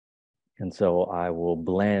 And so I will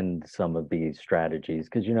blend some of these strategies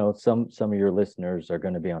because, some of your listeners are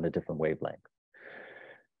going to be on a different wavelength.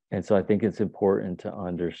 And so I think it's important to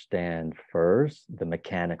understand first the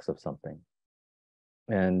mechanics of something.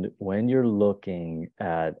 And when you're looking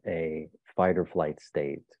at a fight or flight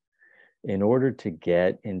state, in order to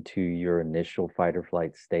get into your initial fight or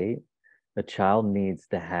flight state, a child needs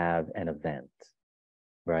to have an event,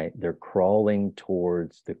 right? They're crawling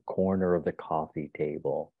towards the corner of the coffee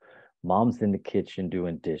table. Mom's in the kitchen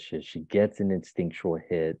doing dishes. She gets an instinctual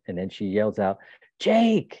hit, and then she yells out,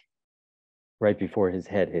 "Jake!" right before his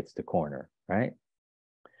head hits the corner, right?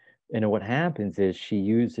 And what happens is she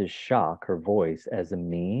uses shock, her voice, as a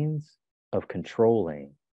means of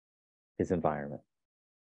controlling his environment.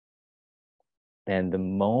 And the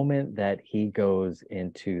moment that he goes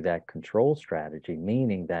into that control strategy,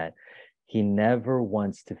 meaning that he never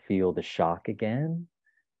wants to feel the shock again,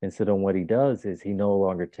 and so then what he does is he no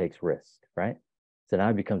longer takes risk, right? So now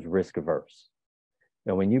he becomes risk averse.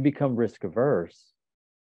 And when you become risk averse,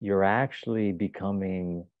 you're actually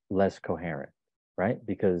becoming less coherent, right?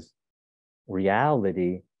 Because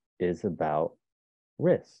reality is about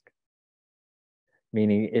risk.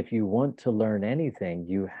 Meaning, if you want to learn anything,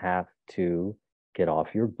 you have to get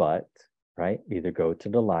off your butt, right? Either go to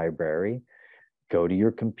the library, go to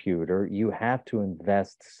your computer. You have to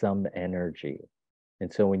invest some energy.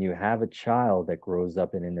 And so when you have a child that grows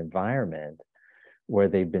up in an environment where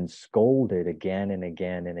they've been scolded again and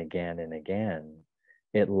again and again and again,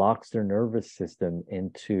 it locks their nervous system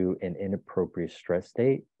into an inappropriate stress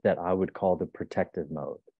state that I would call the protective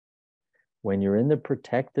mode. When you're in the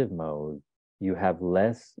protective mode, you have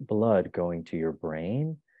less blood going to your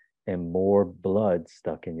brain and more blood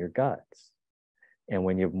stuck in your guts. And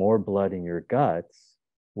when you have more blood in your guts,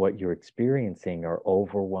 what you're experiencing are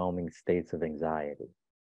overwhelming states of anxiety.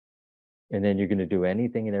 And then you're going to do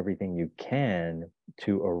anything and everything you can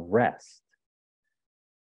to arrest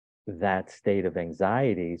that state of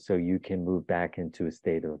anxiety so you can move back into a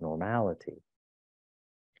state of normality.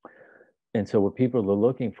 And so what people are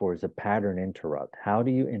looking for is a pattern interrupt. How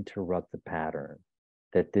do you interrupt the pattern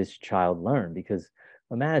that this child learned? Because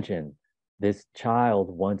imagine This child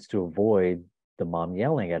wants to avoid the mom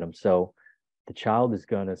yelling at him. So the child is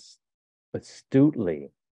going to astutely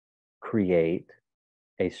create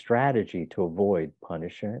a strategy to avoid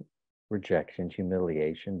punishment, rejection,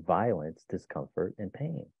 humiliation, violence, discomfort, and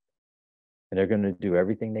pain. And they're going to do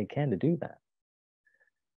everything they can to do that.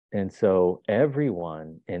 And so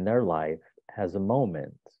everyone in their life has a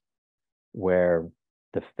moment where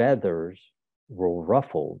the feathers were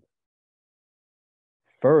ruffled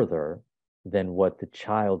further than what the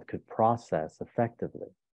child could process effectively.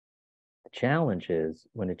 The challenge is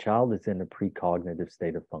when a child is in a precognitive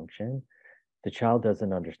state of function, the child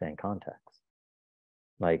doesn't understand context.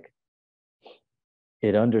 Like,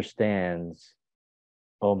 it understands,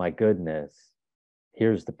 oh my goodness,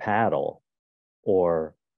 here's the paddle,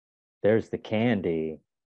 or there's the candy.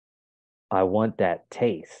 I want that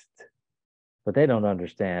taste. But they don't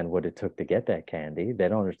understand what it took to get that candy. They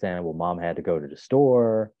don't understand, well, mom had to go to the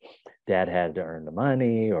store, dad had to earn the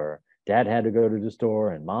money, or dad had to go to the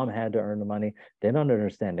store and mom had to earn the money. They don't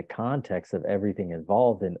understand the context of everything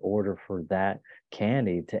involved in order for that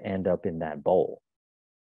candy to end up in that bowl.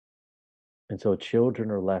 And so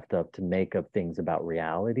children are left up to make up things about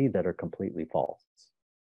reality that are completely false.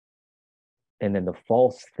 And then the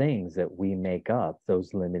false things that we make up,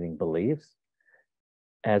 those limiting beliefs,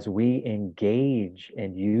 as we engage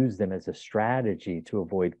and use them as a strategy to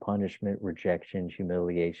avoid punishment, rejection,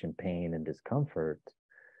 humiliation, pain, and discomfort,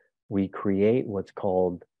 we create what's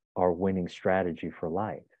called our winning strategy for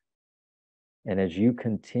life. And as you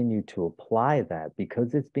continue to apply that,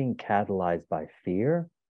 because it's being catalyzed by fear,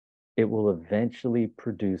 it will eventually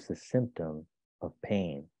produce a symptom of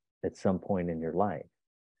pain at some point in your life.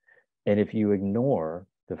 And if you ignore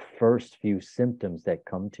the first few symptoms that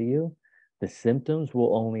come to you, the symptoms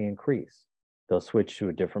will only increase. They'll switch to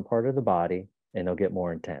a different part of the body and they'll get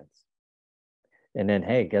more intense. And then,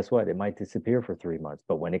 hey, guess what? It might disappear for 3 months,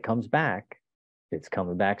 but when it comes back, it's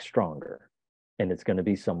coming back stronger and it's going to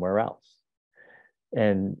be somewhere else.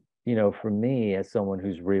 And, you know, for me, as someone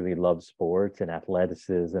who's really loved sports and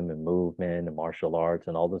athleticism and movement and martial arts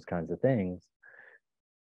and all those kinds of things,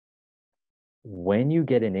 when you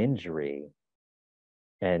get an injury,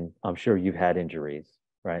 and I'm sure you've had injuries,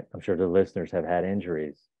 right? I'm sure the listeners have had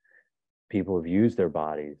injuries. People have used their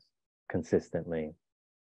bodies consistently.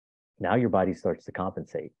 Now your body starts to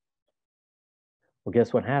compensate. Well,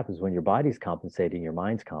 guess what happens when your body's compensating, your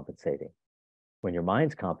mind's compensating. When your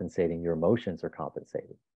mind's compensating, your emotions are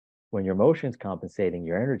compensating. When your emotions compensating,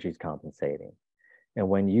 your energy's compensating. And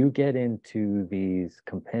when you get into these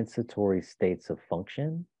compensatory states of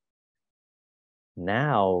function,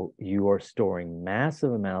 now you are storing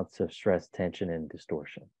massive amounts of stress, tension, and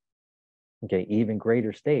distortion. Okay, even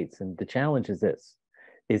greater states. And the challenge is this,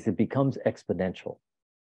 is it becomes exponential.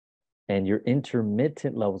 And your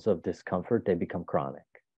intermittent levels of discomfort, they become chronic.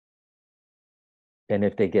 And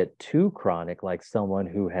if they get too chronic, like someone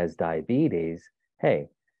who has diabetes, hey,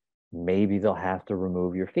 maybe they'll have to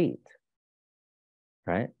remove your feet,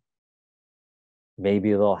 right?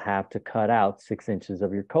 Maybe they'll have to cut out 6 inches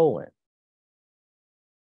of your colon.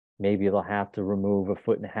 Maybe they'll have to remove 1.5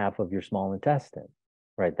 feet of your small intestine,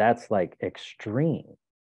 right? That's like extreme,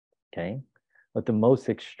 okay? But the most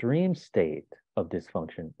extreme state of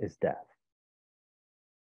dysfunction is death,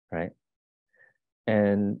 right?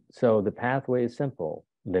 And so the pathway is simple: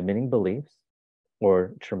 limiting beliefs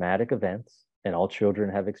or traumatic events, and all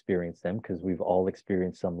children have experienced them because we've all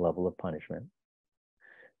experienced some level of punishment.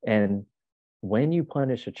 And when you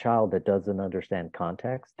punish a child that doesn't understand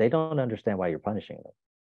context, they don't understand why you're punishing them,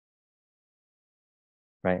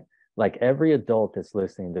 right? Like every adult that's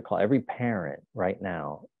listening to call, every parent right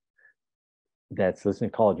now that's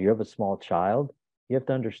listening to call, you have a small child, you have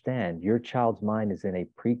to understand your child's mind is in a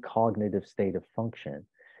precognitive state of function.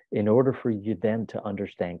 In order for you them to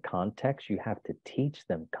understand context, you have to teach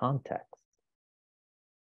them context,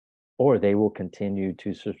 or they will continue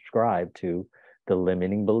to subscribe to the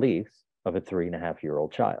limiting beliefs of a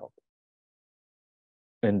 3.5-year-old child.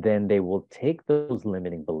 And then they will take those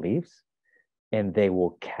limiting beliefs and they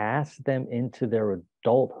will cast them into their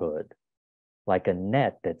adulthood like a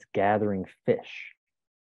net that's gathering fish.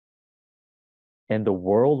 And the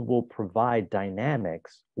world will provide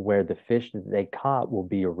dynamics where the fish that they caught will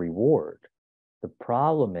be a reward. The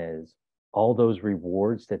problem is all those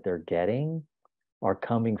rewards that they're getting are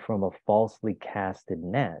coming from a falsely casted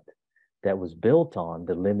net that was built on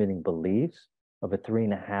the limiting beliefs of a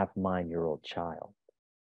 3.5-9-year-old child.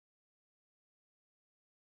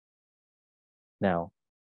 Now,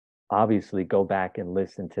 obviously, go back and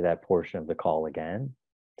listen to that portion of the call again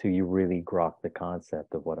till you really grok the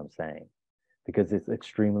concept of what I'm saying, because it's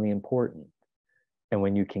extremely important. And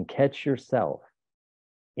when you can catch yourself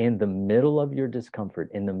in the middle of your discomfort,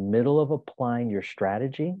 in the middle of applying your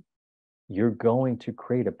strategy, you're going to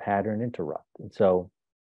create a pattern interrupt. And so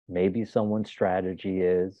maybe someone's strategy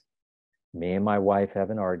is, me and my wife have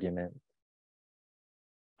an argument.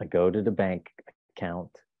 I go to the bank account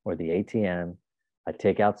or the ATM. I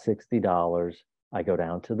take out $60. I go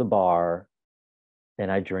down to the bar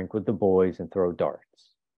and I drink with the boys and throw darts.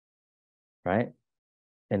 Right?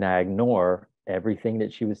 And I ignore everything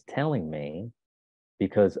that she was telling me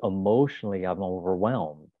because emotionally I'm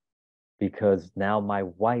overwhelmed because now my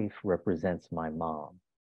wife represents my mom.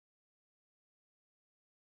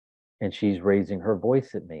 And she's raising her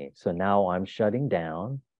voice at me. So now I'm shutting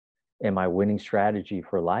down. And my winning strategy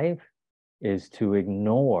for life is to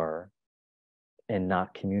ignore and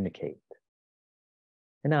not communicate.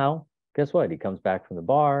 And now, guess what? He comes back from the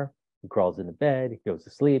bar, he crawls into bed, he goes to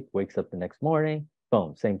sleep, wakes up the next morning,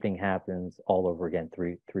 boom, same thing happens all over again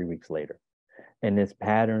three weeks later. And this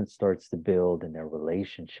pattern starts to build in their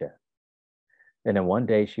relationship. And then one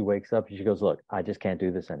day she wakes up and she goes, look, I just can't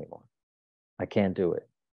do this anymore. I can't do it.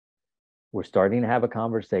 We're starting to have a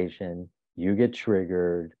conversation. You get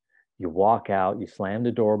triggered. You walk out, you slam the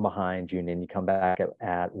door behind you, and then you come back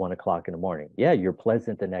at 1 o'clock in the morning. Yeah, you're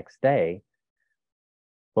pleasant the next day,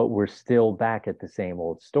 but we're still back at the same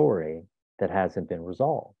old story that hasn't been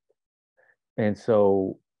resolved. And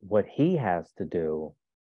so what he has to do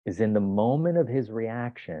is in the moment of his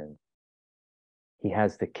reaction, he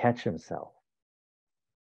has to catch himself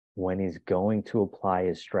when he's going to apply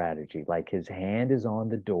his strategy. Like his hand is on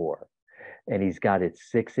the door and he's got it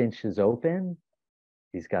 6 inches open.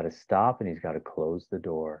 He's got to stop and he's got to close the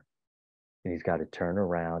door. And he's got to turn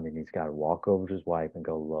around and he's got to walk over to his wife and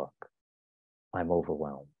go, look, I'm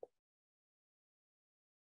overwhelmed.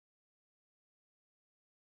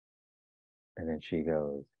 And then she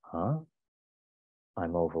goes, huh?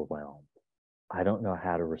 I'm overwhelmed. I don't know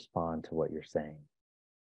how to respond to what you're saying.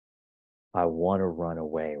 I want to run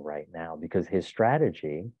away right now because his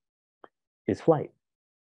strategy is flight.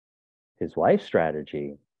 His wife's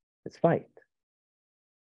strategy is fight.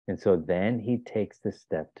 And so then he takes the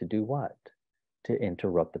step to do what? To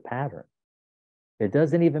interrupt the pattern. It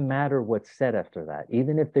doesn't even matter what's said after that.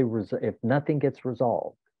 Even if nothing gets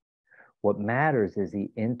resolved, what matters is he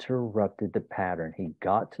interrupted the pattern. He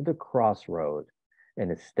got to the crossroad,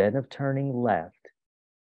 and instead of turning left,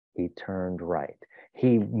 he turned right.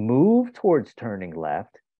 He moved towards turning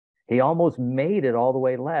left. He almost made it all the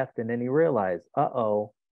way left, and then he realized,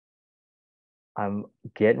 uh-oh, I'm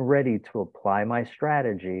getting ready to apply my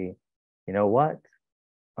strategy. You know what?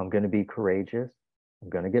 I'm going to be courageous. I'm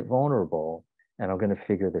going to get vulnerable, and I'm going to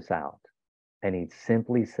figure this out. And he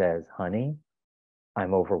simply says, honey,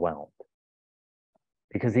 I'm overwhelmed.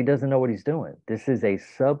 Because he doesn't know what he's doing. This is a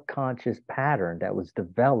subconscious pattern that was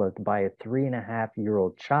developed by a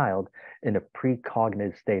 3.5-year-old child in a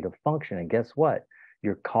precognitive state of function. And guess what?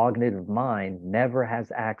 Your cognitive mind never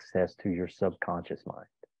has access to your subconscious mind.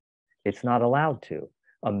 It's not allowed to.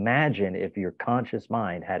 Imagine if your conscious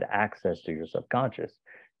mind had access to your subconscious,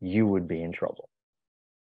 you would be in trouble.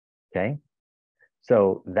 Okay?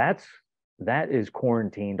 So that is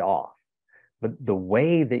quarantined off. But the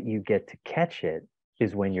way that you get to catch it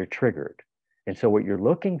is when you're triggered. And so what you're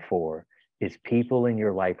looking for is people in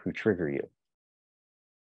your life who trigger you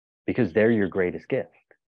because they're your greatest gift.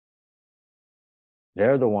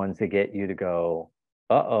 They're the ones that get you to go,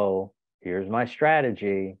 uh-oh, here's my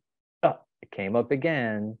strategy. Oh, it came up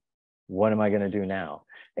again. What am I going to do now?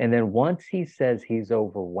 And then once he says he's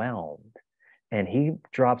overwhelmed and he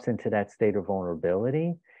drops into that state of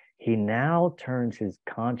vulnerability, he now turns his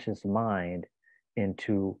conscious mind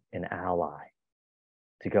into an ally.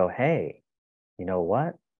 To go, hey, you know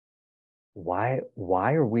what? Why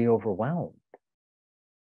are we overwhelmed?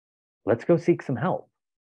 Let's go seek some help.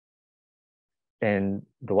 And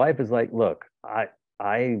the wife is like, look,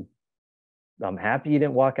 I'm happy you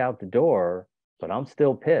didn't walk out the door, but I'm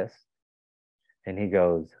still pissed. And he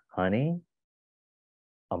goes, honey,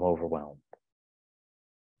 I'm overwhelmed.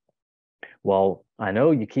 Well, I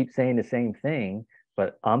know you keep saying the same thing,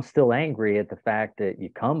 but I'm still angry at the fact that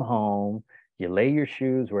you come home, you lay your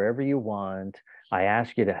shoes wherever you want. I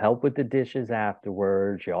ask you to help with the dishes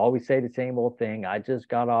afterwards. You always say the same old thing. I just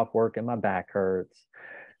got off work and my back hurts.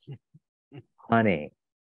 Honey,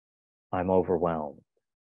 I'm overwhelmed.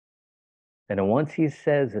 And then once he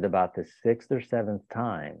says it about the 6th or 7th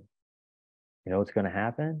time, you know what's going to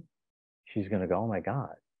happen? She's going to go, oh my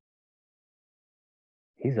God,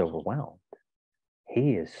 he's overwhelmed.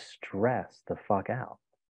 He is stressed the fuck out.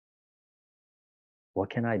 What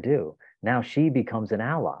can I do? Now she becomes an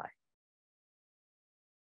ally.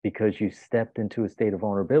 because you stepped into a state of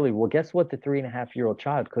vulnerability. Well, guess what? The 3.5-year-old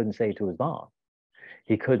child couldn't say to his mom.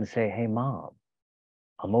 He couldn't say, hey, mom,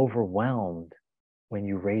 I'm overwhelmed when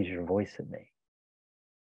you raise your voice at me.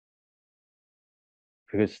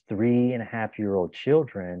 Because 3.5-year-old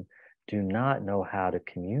children do not know how to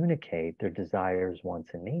communicate their desires, wants,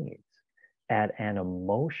 and needs at an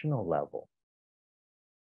emotional level.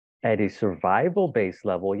 At a survival-based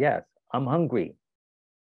level, yes, I'm hungry.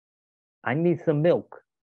 I need some milk.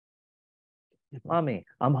 Mommy,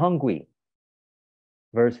 I'm hungry.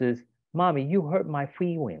 Versus, mommy, you hurt my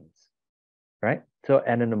feelings, right? So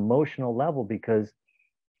at an emotional level, because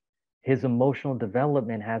his emotional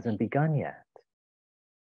development hasn't begun yet.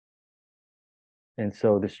 And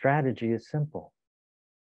so the strategy is simple.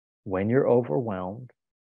 When you're overwhelmed,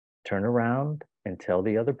 turn around and tell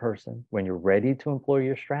the other person, when you're ready to employ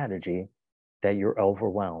your strategy, that you're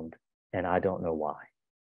overwhelmed and I don't know why.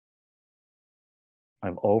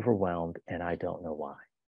 I'm overwhelmed and I don't know why.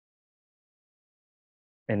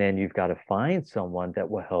 And then you've got to find someone that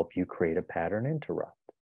will help you create a pattern interrupt.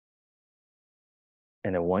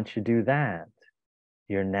 And then once you do that,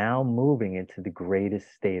 you're now moving into the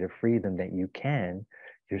greatest state of freedom that you can.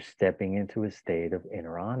 You're stepping into a state of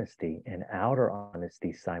inner honesty and outer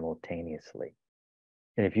honesty simultaneously.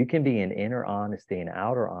 And if you can be in inner honesty and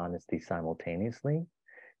outer honesty simultaneously,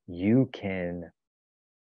 you can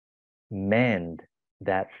mend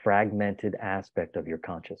that fragmented aspect of your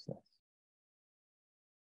consciousness.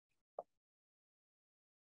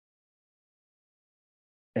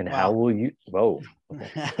 And Wow. how will you? Whoa.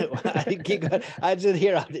 Keep going. I just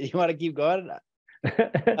hear. You want to keep going?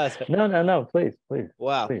 No. Please.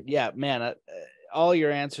 Wow. Please. Yeah, man. All your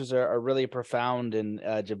answers are really profound and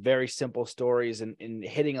very simple stories and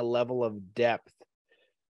hitting a level of depth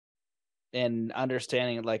and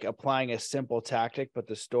understanding, like applying a simple tactic, but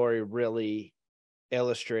the story really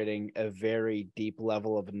illustrating a very deep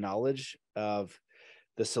level of knowledge of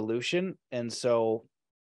the solution. And so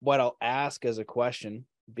what I'll ask as a question,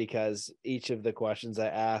 because each of the questions I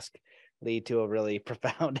ask lead to a really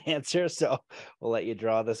profound answer. So we'll let you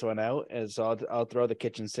draw this one out. And so I'll throw the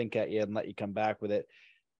kitchen sink at you and let you come back with it.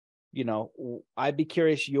 You know, I'd be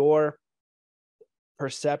curious your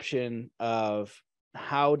perception of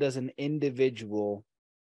how does an individual,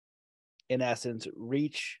 in essence,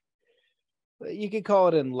 reach, you could call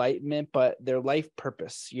it enlightenment, but their life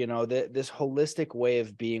purpose, you know, this holistic way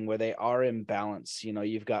of being where they are in balance. You know,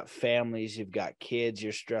 you've got families, you've got kids,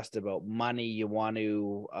 you're stressed about money, you want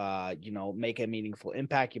to, make a meaningful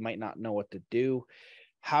impact. You might not know what to do.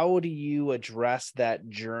 How do you address that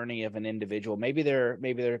journey of an individual? Maybe they're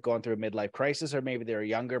going through a midlife crisis, or maybe they're a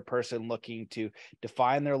younger person looking to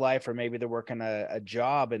define their life, or maybe they're working a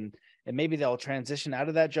job and maybe they'll transition out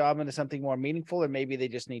of that job into something more meaningful, or maybe they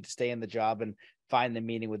just need to stay in the job and find the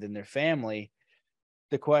meaning within their family.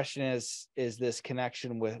 The question is this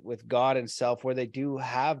connection with God and self, where they do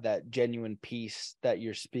have that genuine peace that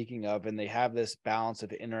you're speaking of, and they have this balance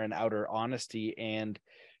of inner and outer honesty and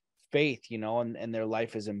faith, you know, and their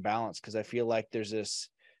life is in balance. Because I feel like there's this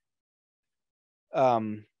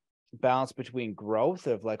balance between growth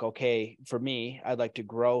of like, okay, for me, I'd like to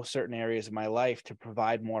grow certain areas of my life to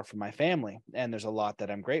provide more for my family. And there's a lot that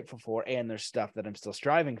I'm grateful for. And there's stuff that I'm still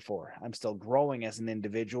striving for. I'm still growing as an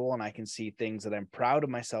individual, and I can see things that I'm proud of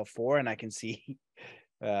myself for. And I can see,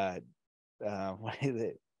 not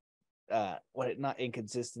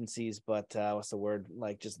inconsistencies, but what's the word?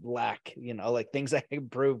 Like just lack, you know, like things I can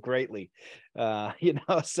improve greatly,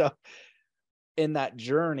 so in that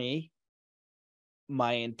journey,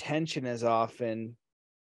 my intention is often,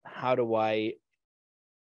 how do I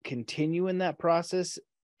continue in that process?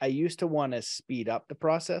 I used to want to speed up the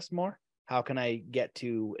process more. How can I get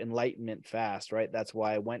to enlightenment fast, right? That's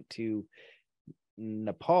why I went to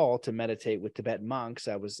Nepal to meditate with Tibetan monks.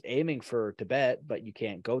 I was aiming for Tibet, but you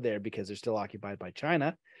can't go there because they're still occupied by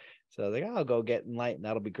China. So I was like, I'll go get enlightened.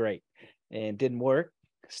 That'll be great. And it didn't work.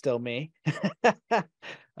 Still me.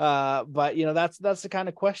 But you know, that's the kind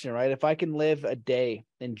of question, right? If I can live a day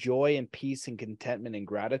in joy and peace and contentment and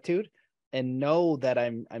gratitude, and know that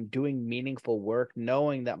I'm doing meaningful work,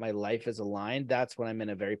 knowing that my life is aligned, that's when I'm in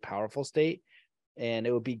a very powerful state. And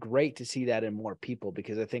it would be great to see that in more people,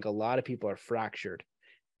 because I think a lot of people are fractured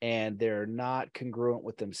and they're not congruent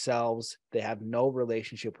with themselves. They have no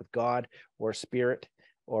relationship with God or spirit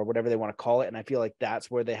or whatever they want to call it. And I feel like that's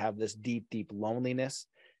where they have this deep, deep loneliness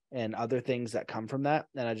and other things that come from that.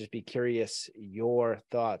 And I'd just be curious your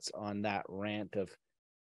thoughts on that rant of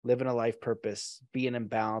living a life purpose, being in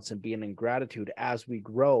balance and being in gratitude as we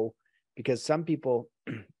grow. Because some people,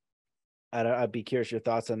 I'd be curious your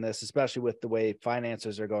thoughts on this, especially with the way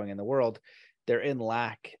finances are going in the world. they're in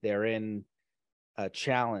lack, they're in a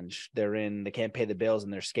challenge, they can't pay the bills,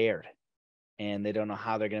 and they're scared, and they don't know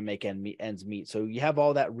how they're going to make ends meet. So you have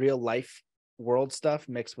all that real life world stuff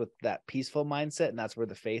mixed with that peaceful mindset, and that's where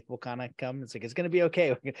the faith will kind of come. It's like, it's going to be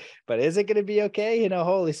okay. But is it going to be okay?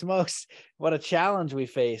 Holy smokes, what a challenge we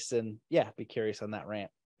face. And yeah, be curious on that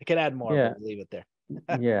rant. I could add more, but we'll leave it there.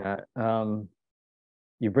 Yeah.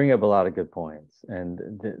 You bring up a lot of good points, and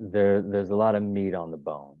there's a lot of meat on the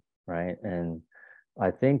bone, right? And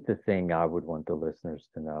I think the thing I would want the listeners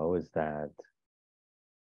to know is that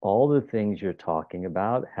all the things you're talking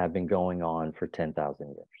about have been going on for 10,000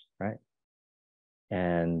 years, right?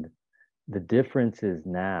 And the difference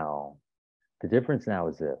now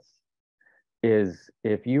is this, is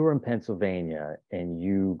if you were in Pennsylvania and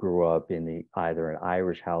you grew up in either an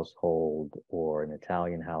Irish household or an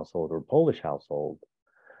Italian household or Polish household,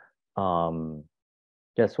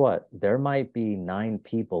 guess what? There might be 9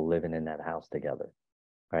 people living in that house together,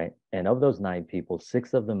 right? And of those 9 people,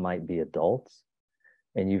 6 of them might be adults,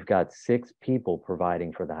 and you've got 6 people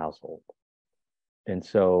providing for the household. And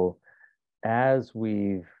so as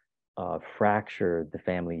we've fractured the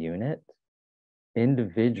family unit,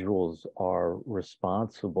 individuals are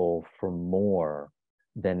responsible for more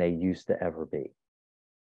than they used to ever be.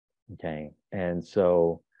 Okay. And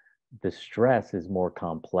so the stress is more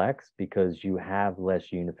complex because you have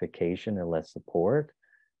less unification and less support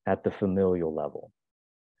at the familial level.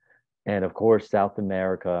 And of course, South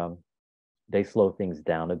America, they slow things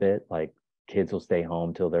down a bit. Like, kids will stay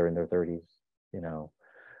home till they're in their 30s,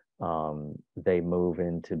 they move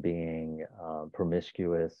into being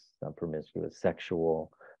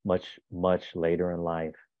sexual, much later in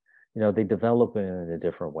life. They develop in a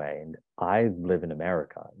different way. And I live in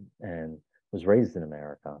America and was raised in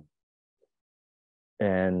America.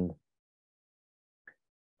 And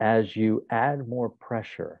as you add more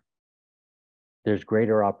pressure, there's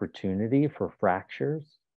greater opportunity for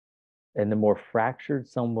fractures. And the more fractured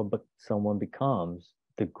someone becomes,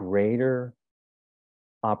 the greater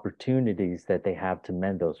opportunities that they have to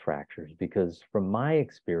mend those fractures. Because from my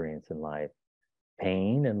experience in life,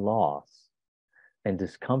 pain and loss and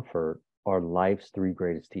discomfort are life's 3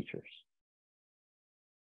 greatest teachers.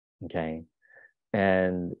 Okay.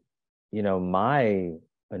 And, my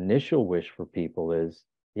initial wish for people is,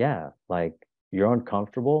 yeah, like, you're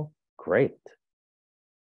uncomfortable, great.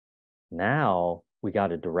 Now we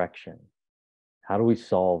got a direction. How do we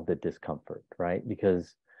solve the discomfort, right?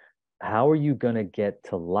 Because how are you going to get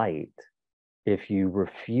to light if you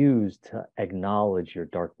refuse to acknowledge your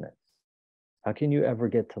darkness? How can you ever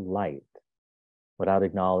get to light without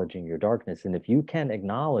acknowledging your darkness? And if you can't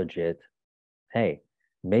acknowledge it, hey,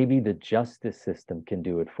 maybe the justice system can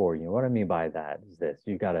do it for you. What I mean by that is this: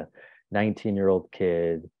 you got a 19-year-old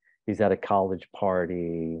kid, he's at a college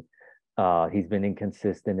party, he's been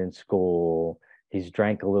inconsistent in school, he's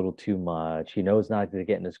drank a little too much, he knows not to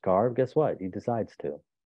get in his car. Guess what? He decides to.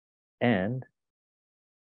 And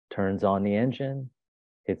turns on the engine,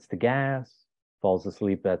 hits the gas, falls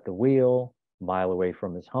asleep at the wheel, a mile away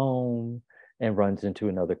from his home, and runs into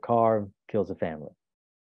another car, kills a family.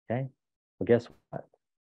 Okay? Well, guess what?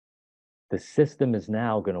 The system is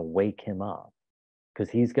now going to wake him up, because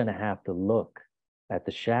he's going to have to look at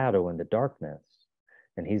the shadow and the darkness,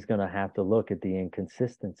 and he's going to have to look at the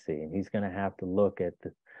inconsistency, and he's going to have to look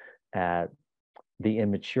at the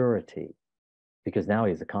immaturity, because now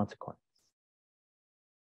he has a consequence.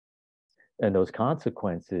 And those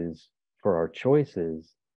consequences for our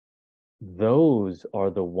choices, those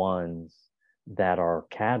are the ones that are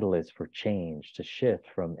catalysts for change, to shift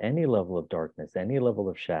from any level of darkness, any level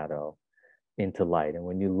of shadow, into light. And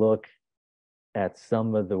when you look at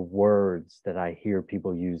some of the words that I hear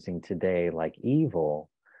people using today, like evil,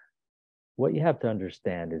 what you have to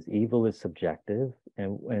understand is evil is subjective.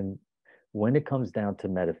 And when it comes down to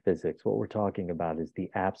metaphysics, what we're talking about is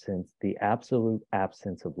the absolute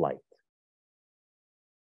absence of light.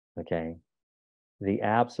 Okay? The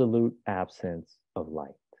absolute absence of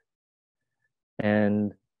light.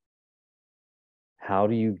 And how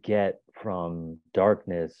do you get from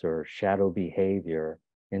darkness or shadow behavior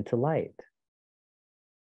into light?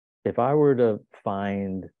 If I were to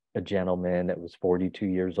find a gentleman that was 42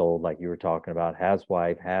 years old, like you were talking about, has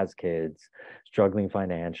wife, has kids, struggling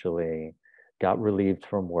financially, got relieved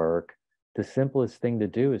from work, the simplest thing to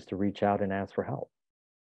do is to reach out and ask for help,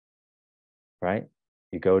 right?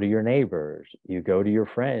 You go to your neighbors, you go to your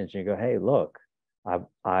friends, you go, hey, look,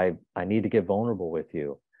 I need to get vulnerable with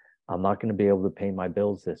you. I'm not going to be able to pay my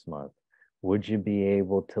bills this month. Would you be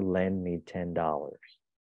able to lend me $10?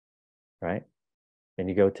 Right? And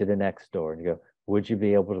you go to the next door and you go, would you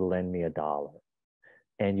be able to lend me $1?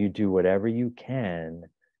 and you do whatever you can,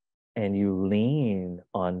 and you lean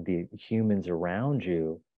on the humans around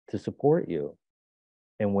you to support you.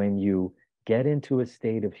 And when you get into a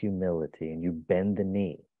state of humility and you bend the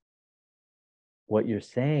knee, what you're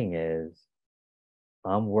saying is,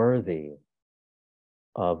 I'm worthy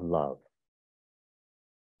of love.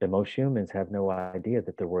 And most humans have no idea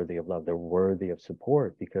that they're worthy of love. They're worthy of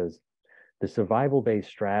support, because the survival-based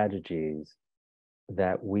strategies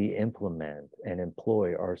that we implement and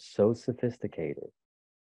employ are so sophisticated,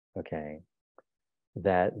 okay,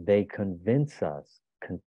 that they convince us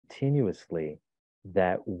continuously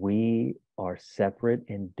that we are separate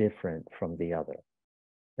and different from the other.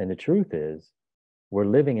 And the truth is, we're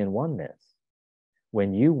living in oneness.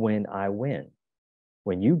 When you win, I win.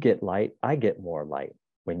 When you get light, I get more light.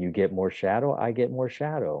 When you get more shadow, I get more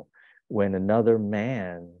shadow. When another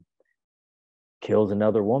man kills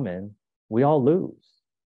another woman, we all lose,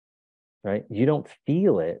 right? You don't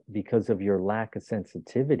feel it because of your lack of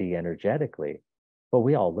sensitivity energetically, but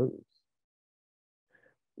we all lose.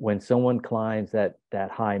 When someone climbs that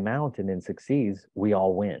high mountain and succeeds, we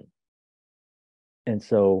all win. And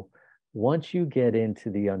so once you get into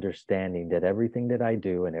the understanding that everything that I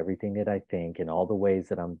do and everything that I think and all the ways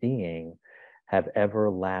that I'm being have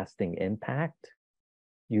everlasting impact,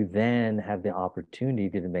 you then have the opportunity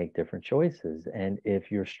to make different choices. And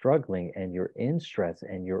if you're struggling and you're in stress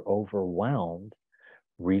and you're overwhelmed,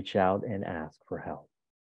 reach out and ask for help.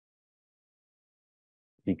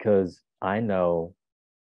 Because I know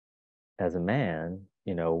as a man,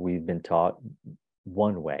 we've been taught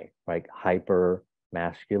one way, like hyper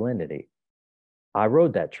masculinity. I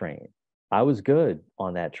rode that train. I was good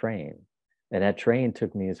on that train. And that train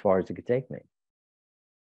took me as far as it could take me.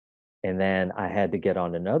 And then I had to get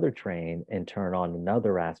on another train and turn on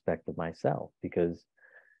another aspect of myself, because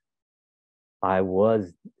I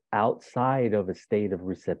was outside of a state of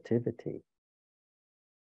receptivity.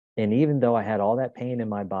 And even though I had all that pain in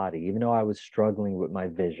my body, even though I was struggling with my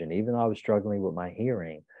vision, even though I was struggling with my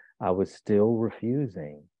hearing, I was still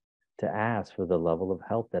refusing to ask for the level of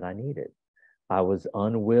help that I needed. I was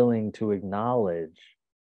unwilling to acknowledge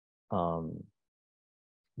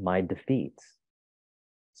my defeats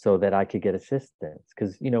so that I could get assistance.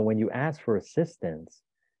 Because, when you ask for assistance,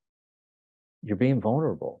 you're being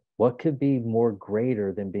vulnerable. What could be more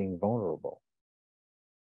greater than being vulnerable?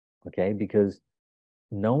 Okay, because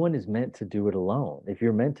no one is meant to do it alone. If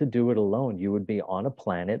you're meant to do it alone, you would be on a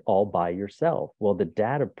planet all by yourself. Well, the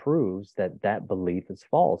data proves that that belief is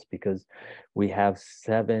false, because we have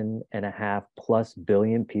 7.5+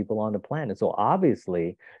 billion people on the planet. So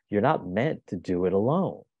obviously, you're not meant to do it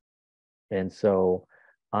alone. And so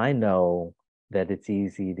I know that it's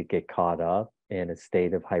easy to get caught up in a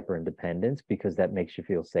state of hyper independence, because that makes you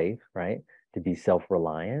feel safe, right? To be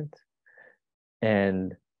self-reliant.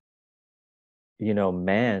 And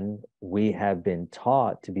men, we have been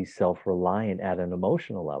taught to be self-reliant at an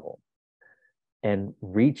emotional level. And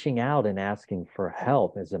reaching out and asking for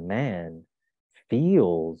help as a man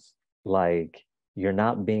feels like you're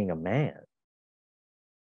not being a man.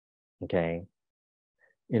 Okay.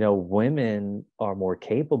 Women are more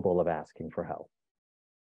capable of asking for help,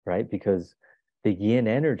 right? Because the yin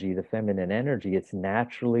energy, the feminine energy, it's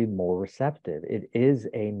naturally more receptive. It is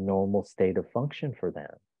a normal state of function for them.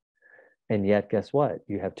 And yet, guess what?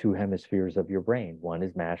 You have two hemispheres of your brain. One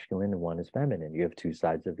is masculine and one is feminine. You have two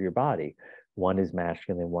sides of your body. One is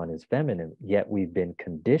masculine, one is feminine. Yet we've been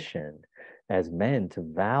conditioned as men to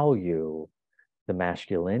value the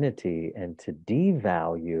masculinity and to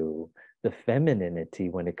devalue the femininity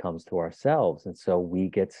when it comes to ourselves. And so we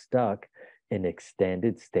get stuck in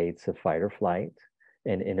extended states of fight or flight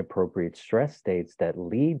and inappropriate stress states that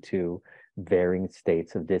lead to varying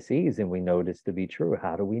states of dis-ease. And we know this to be true.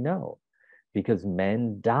 How do we know? Because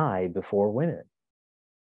men die before women.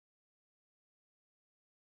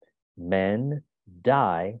 Men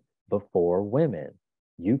die before women.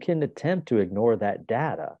 You can attempt to ignore that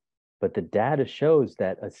data, but the data shows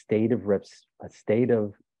that a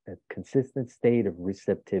consistent state of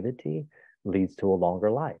receptivity leads to a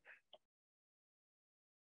longer life.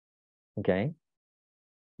 Okay?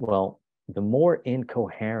 Well, the more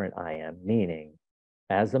incoherent I am, meaning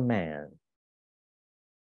as a man,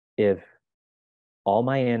 if all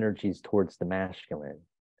my energy is towards the masculine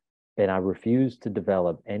and I refuse to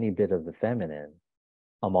develop any bit of the feminine,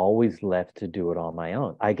 I'm always left to do it on my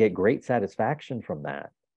own. I get great satisfaction from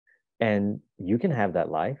that. And you can have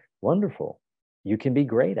that life. Wonderful. You can be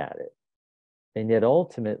great at it. And yet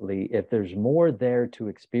ultimately, if there's more there to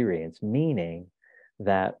experience, meaning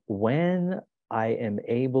that when I am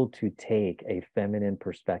able to take a feminine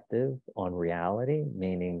perspective on reality,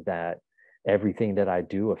 meaning that everything that I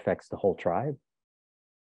do affects the whole tribe.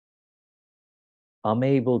 I'm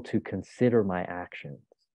able to consider my actions.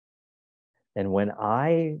 And when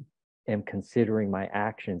I am considering my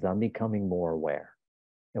actions, I'm becoming more aware.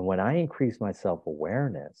 And when I increase my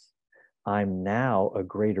self-awareness, I'm now a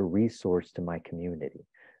greater resource to my community.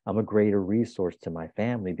 I'm a greater resource to my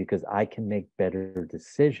family because I can make better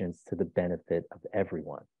decisions to the benefit of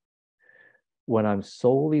everyone. When I'm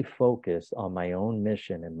solely focused on my own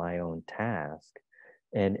mission and my own task,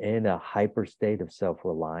 and in a hyper state of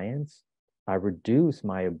self-reliance, I reduce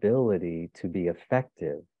my ability to be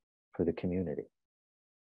effective for the community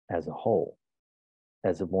as a whole,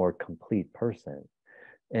 as a more complete person.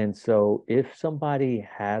 And so if somebody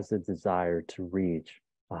has a desire to reach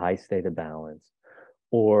a high state of balance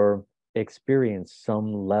or experience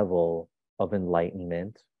some level of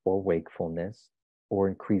enlightenment or wakefulness or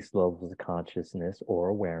increased levels of consciousness or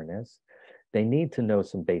awareness, they need to know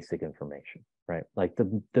some basic information, right? Like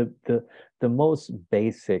the most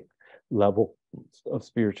basic level of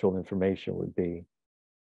spiritual information would be,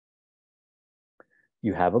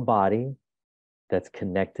 you have a body that's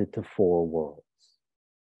connected to 4 worlds.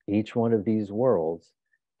 Each one of these worlds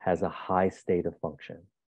has a high state of function.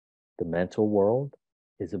 The mental world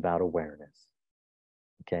is about awareness,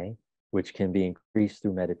 okay, which can be increased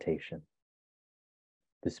through meditation.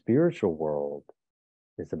 The spiritual world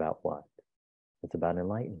is about what? It's about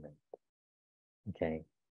enlightenment, okay?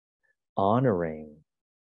 Honoring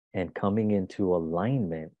and coming into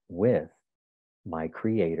alignment with my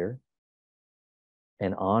creator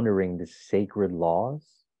and honoring the sacred laws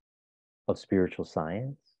of spiritual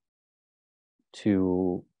science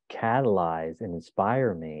to catalyze and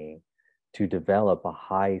inspire me to develop a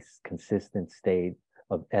high, consistent state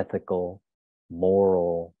of ethical,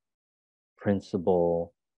 moral,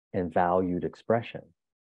 principle, and valued expression.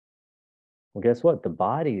 Well, guess what? The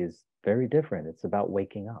body is very different. It's about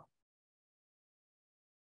waking up.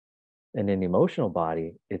 And in the emotional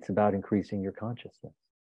body, it's about increasing your consciousness,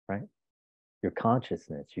 right? Your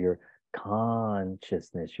consciousness, your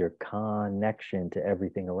connection to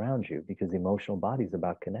everything around you, because the emotional body is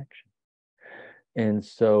about connection. And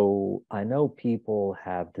so I know people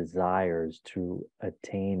have desires to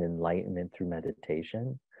attain enlightenment through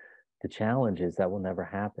meditation. The challenge is that will never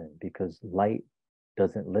happen because light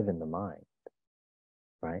doesn't live in the mind,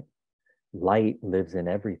 right? Light lives in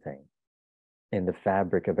everything, in the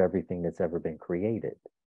fabric of everything that's ever been created.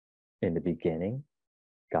 In the beginning,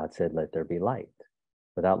 God said, let there be light.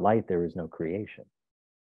 Without light, there is no creation.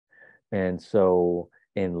 And so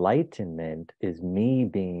enlightenment is me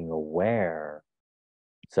being aware,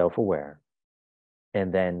 self-aware,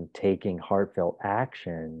 and then taking heartfelt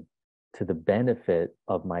action to the benefit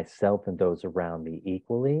of myself and those around me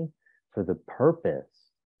equally for the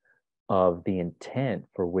purpose of the intent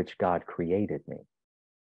for which God created me.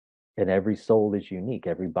 And every soul is unique,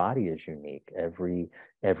 every body is unique, every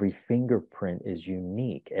fingerprint is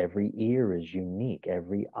unique, every ear is unique,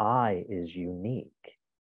 every eye is unique.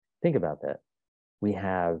 Think about that. We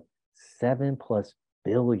have 7+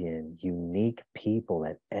 billion unique people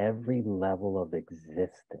at every level of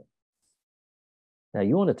existence. Now,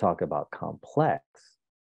 you want to talk about complex,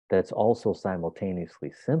 that's also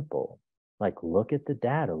simultaneously simple. Like, look at the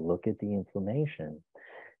data, look at the information,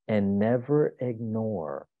 and never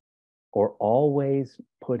ignore or always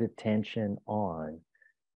put attention on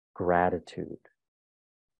gratitude.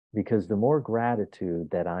 Because the more gratitude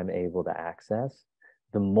that I'm able to access,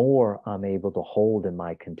 the more I'm able to hold in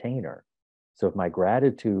my container. So if my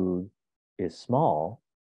gratitude is small,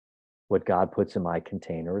 what God puts in my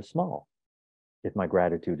container is small. If my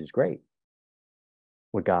gratitude is great,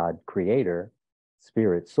 what God, creator,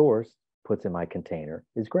 spirit, source, puts in my container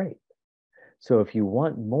is great. So if you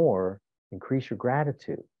want more, increase your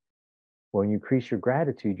gratitude. When you increase your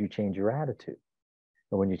gratitude, you change your attitude.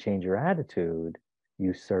 And when you change your attitude,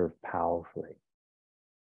 you serve powerfully.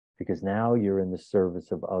 Because now you're in the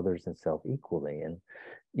service of others and self equally. And,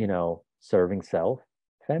 serving self,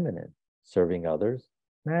 feminine. Serving others,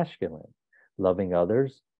 masculine. Loving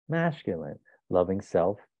others, masculine. Loving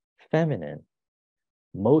self, feminine.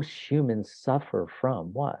 Most humans suffer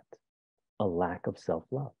from what? A lack of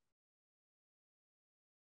self-love.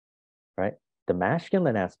 Right? The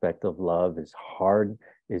masculine aspect of love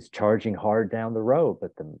is charging hard down the road,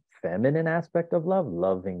 but the feminine aspect of love,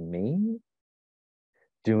 loving me,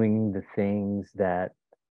 doing the things that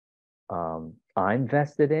I'm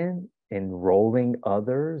vested in, enrolling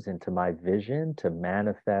others into my vision to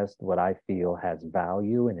manifest what I feel has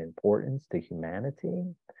value and importance to humanity.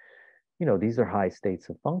 These are high states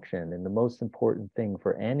of function. And the most important thing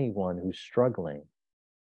for anyone who's struggling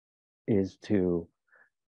is to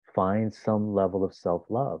Find some level of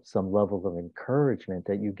self-love, some level of encouragement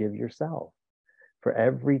that you give yourself. For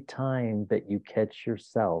every time that you catch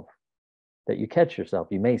yourself,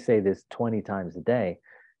 you may say this 20 times a day,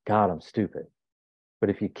 God, I'm stupid. But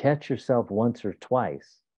if you catch yourself once or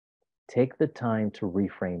twice, take the time to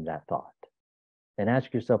reframe that thought and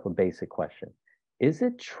ask yourself a basic question. Is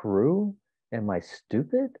it true? Am I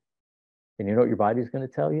stupid? And you know what your body's going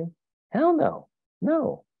to tell you? Hell no.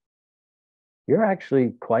 No. You're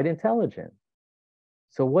actually quite intelligent.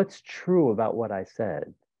 So what's true about what I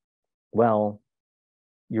said? Well,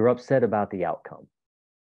 you're upset about the outcome.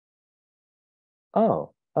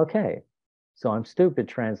 Oh, okay. So I'm stupid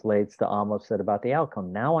translates to I'm upset about the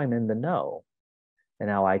outcome. Now I'm in the know. And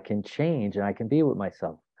now I can change and I can be with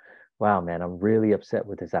myself. Wow, man, I'm really upset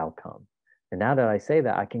with this outcome. And now that I say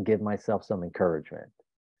that, I can give myself some encouragement.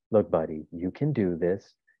 Look, buddy, you can do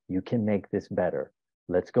this. You can make this better.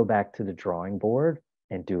 Let's go back to the drawing board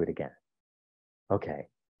and do it again. Okay,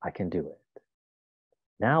 I can do it.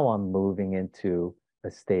 Now I'm moving into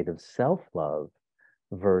a state of self-love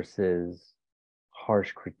versus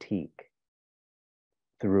harsh critique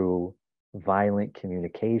through violent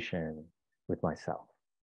communication with myself.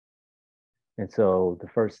 And so the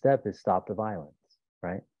first step is stop the violence,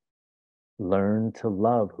 right? Learn to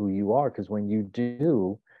love who you are, because when you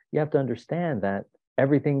do, you have to understand that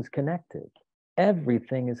everything's connected.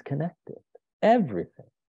 Everything is connected. Everything.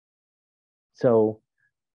 So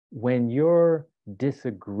when you're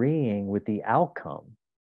disagreeing with the outcome,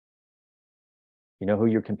 you know who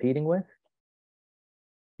you're competing with?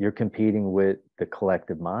 You're competing with the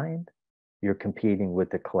collective mind. You're competing with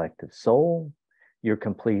the collective soul. You're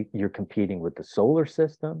competing with the solar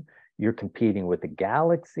system. You're competing with the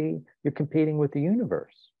galaxy. You're competing with the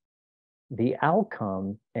universe. The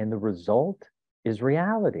outcome and the result is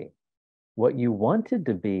reality. What you wanted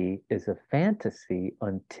to be is a fantasy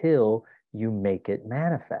until you make it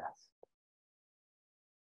manifest.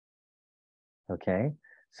 Okay?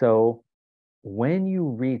 So when you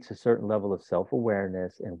reach a certain level of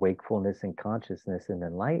self-awareness and wakefulness and consciousness and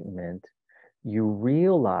enlightenment, you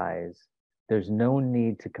realize there's no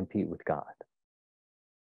need to compete with God.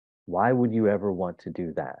 Why would you ever want to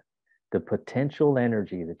do that? The potential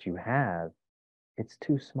energy that you have, it's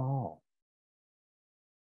too small.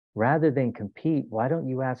 Rather than compete, why don't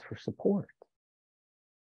you ask for support?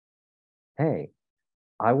 Hey,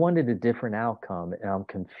 I wanted a different outcome and I'm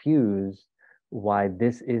confused why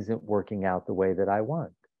this isn't working out the way that I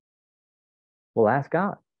want. Well, ask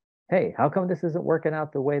God. Hey, how come this isn't working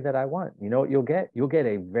out the way that I want? You know what you'll get? You'll get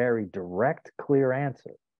a very direct, clear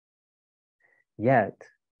answer. Yet,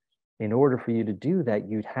 in order for you to do that,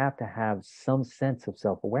 you'd have to have some sense of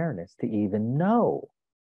self-awareness to even know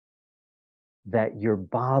that you're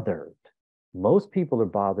bothered. Most people are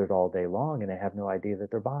bothered all day long and they have no idea that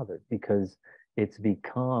they're bothered because it's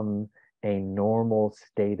become a normal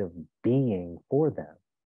state of being for them.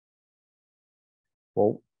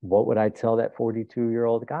 Well, what would I tell that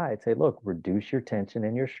 42-year-old guy? I'd say, look, reduce your tension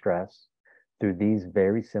and your stress through these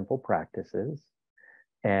very simple practices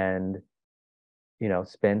and, you know,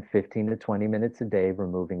 spend 15 to 20 minutes a day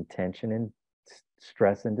removing tension and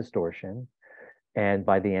stress and distortion. And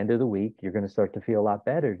by the end of the week, you're going to start to feel a lot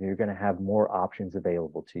better. You're going to have more options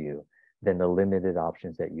available to you than the limited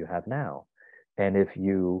options that you have now. And if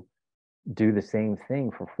you do the same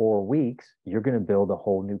thing for 4 weeks, you're going to build a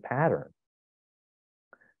whole new pattern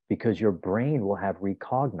because your brain will have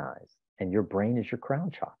recognized, and your brain is your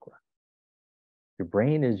crown chakra. Your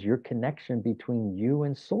brain is your connection between you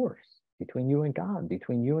and source, between you and God,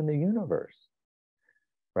 between you and the universe,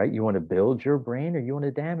 right? You want to build your brain or you want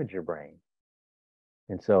to damage your brain?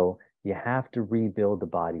 And so you have to rebuild the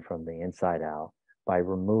body from the inside out by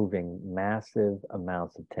removing massive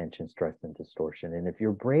amounts of tension, stress, and distortion. And if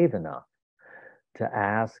you're brave enough to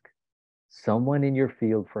ask someone in your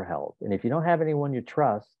field for help, and if you don't have anyone you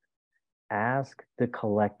trust, ask the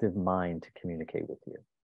collective mind to communicate with you,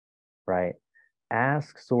 right?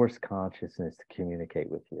 Ask source consciousness to communicate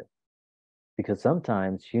with you. Because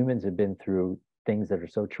sometimes humans have been through things that are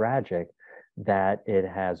so tragic that it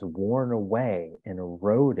has worn away and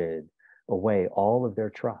eroded away all of their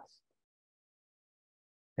trust.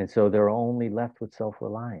 And so they're only left with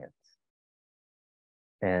self-reliance.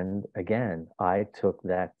 And again, I took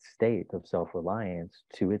that state of self-reliance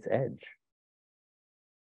to its edge.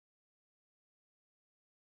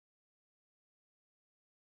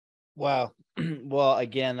 Wow. Well,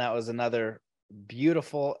 again, that was another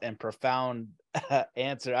beautiful and profound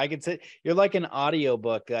answer. I could sit, you're like an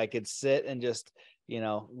audiobook that I could sit and just,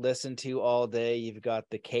 listen to all day. You've got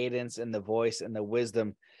the cadence and the voice and the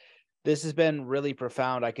wisdom. This has been really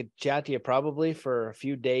profound. I could chat to you probably for a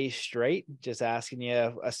few days straight, just asking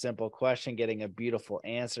you a simple question, getting a beautiful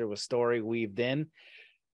answer with story weaved in.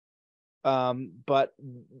 But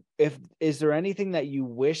is there anything that you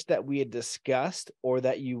wish that we had discussed or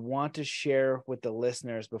that you want to share with the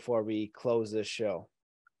listeners before we close this show?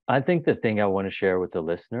 I think the thing I want to share with the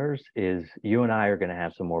listeners is you and I are going to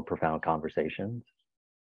have some more profound conversations.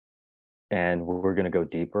 And we're going to go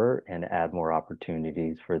deeper and add more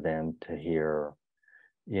opportunities for them to hear,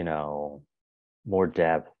 more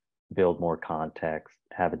depth, build more context,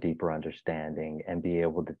 have a deeper understanding, and be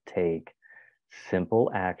able to take simple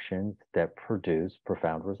actions that produce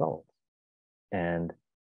profound results. And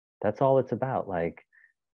that's all it's about. Like,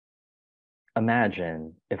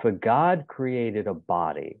 imagine if a God created a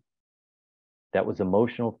body that was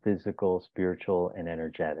emotional, physical, spiritual, and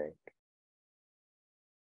energetic.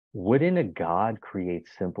 Wouldn't a God create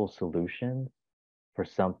simple solutions for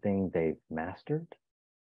something they've mastered?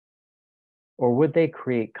 Or would they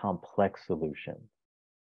create complex solutions?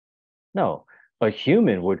 No, a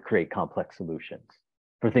human would create complex solutions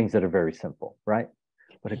for things that are very simple, right?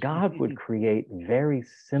 But a God would create very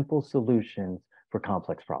simple solutions for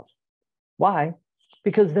complex problems. Why?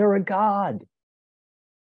 Because they're a God.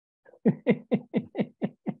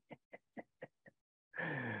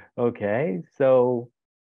 Okay, so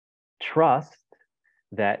trust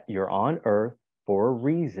that you're on earth for a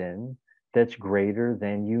reason that's greater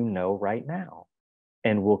than you know right now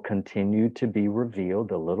and will continue to be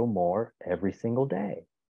revealed a little more every single day.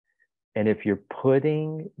 And if you're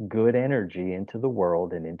putting good energy into the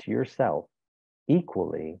world and into yourself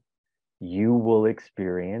equally, you will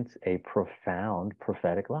experience a profound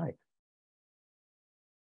prophetic life.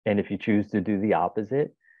 And if you choose to do the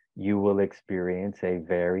opposite, you will experience a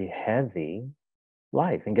very heavy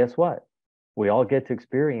life. And guess what? We all get to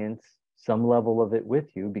experience some level of it with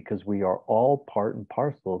you because we are all part and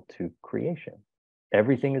parcel to creation.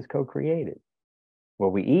 Everything is co-created.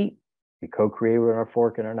 What we eat, we co-create with our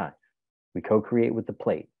fork and our knife. We co-create with the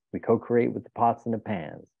plate. We co-create with the pots and the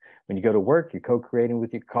pans. When you go to work, you're co-creating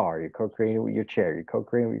with your car. You're co-creating with your chair. You're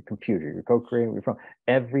co-creating with your computer. You're co-creating with your phone.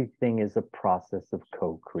 Everything is a process of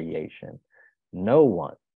co-creation. No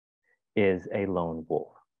one is a lone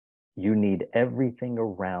wolf. You need everything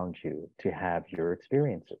around you to have your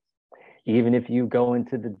experiences. Even if you go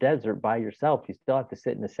into the desert by yourself, you still have to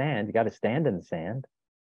sit in the sand. You got to stand in the sand,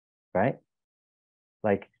 right?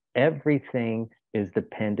 Like everything is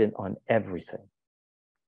dependent on everything.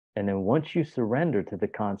 And then once you surrender to the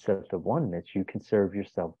concept of oneness, you can serve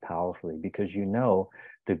yourself powerfully because you know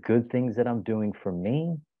the good things that I'm doing for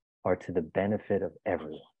me are to the benefit of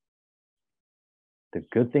everyone. The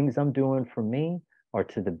good things I'm doing for me are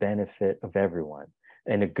to the benefit of everyone.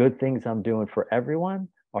 And the good things I'm doing for everyone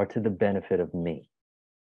are to the benefit of me.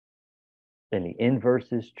 And the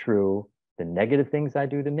inverse is true. The negative things I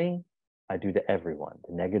do to me, I do to everyone.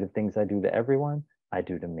 The negative things I do to everyone, I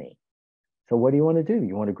do to me. So what do you want to do?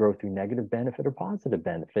 You want to grow through negative benefit or positive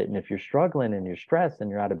benefit? And if you're struggling and you're stressed and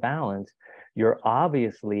you're out of balance, you're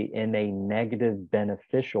obviously in a negative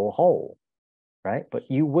beneficial hole, right? But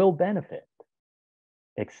you will benefit,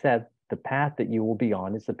 except the path that you will be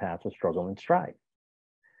on is the path of struggle and strife.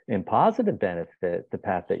 In positive benefit, the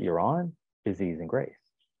path that you're on is ease and grace.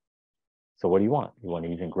 So what do you want? You want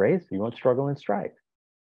ease and grace, or you want struggle and strife?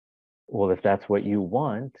 Well, if that's what you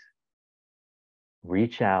want,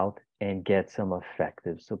 reach out and get some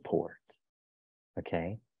effective support,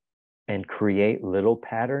 okay? And create little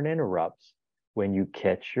pattern interrupts when you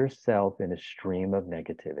catch yourself in a stream of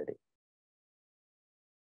negativity.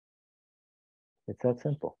 It's that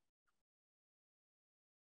simple.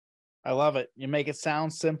 I love it. You make it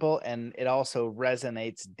sound simple and it also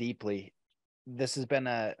resonates deeply. This has been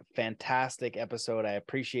a fantastic episode. I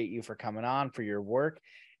appreciate you for coming on, for your work.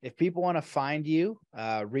 If people want to find you,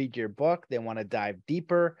 read your book, they want to dive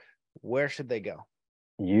deeper, where should they go?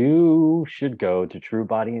 You should go to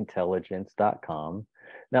truebodyintelligence.com.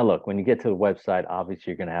 Now, look, when you get to the website, obviously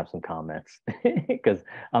you're going to have some comments because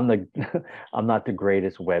I'm not the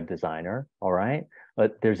greatest web designer, all right?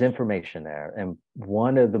 But there's information there. And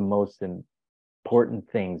one of the most important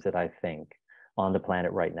things that I think on the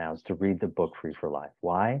planet right now is to read the book Free for Life.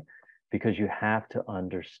 Why? Because you have to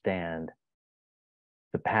understand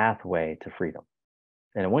the pathway to freedom.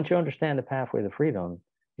 And once you understand the pathway to freedom,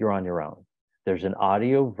 you're on your own. There's an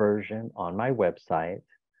audio version on my website.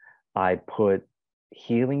 I put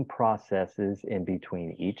healing processes in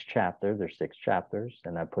between each chapter. There's 6 chapters,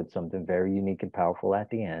 and I put something very unique and powerful at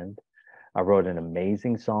the end. I wrote an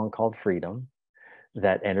amazing song called Freedom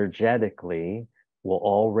that energetically will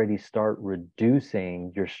already start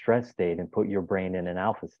reducing your stress state and put your brain in an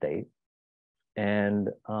alpha state. And,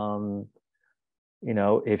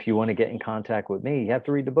 if you want to get in contact with me, you have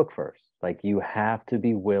to read the book first. Like, you have to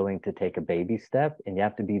be willing to take a baby step, and you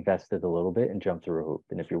have to be vested a little bit and jump through a hoop.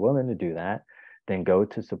 And if you're willing to do that, then go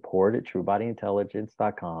to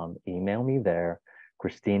support@truebodyintelligence.com, email me there.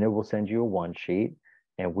 Christina will send you a one sheet,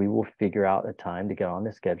 and we will figure out a time to get on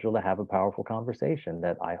the schedule to have a powerful conversation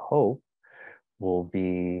that I hope will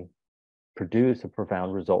produce a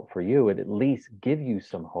profound result for you, and at least give you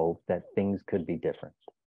some hope that things could be different.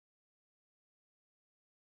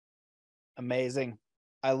 Amazing.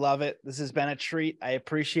 I love it. This has been a treat. I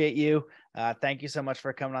appreciate you. Thank you so much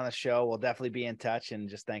for coming on the show. We'll definitely be in touch, and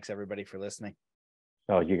just thanks everybody for listening.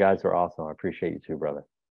 Oh, you guys are awesome. I appreciate you too, brother.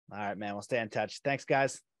 All right, man. We'll stay in touch. Thanks,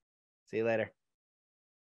 guys. See you later.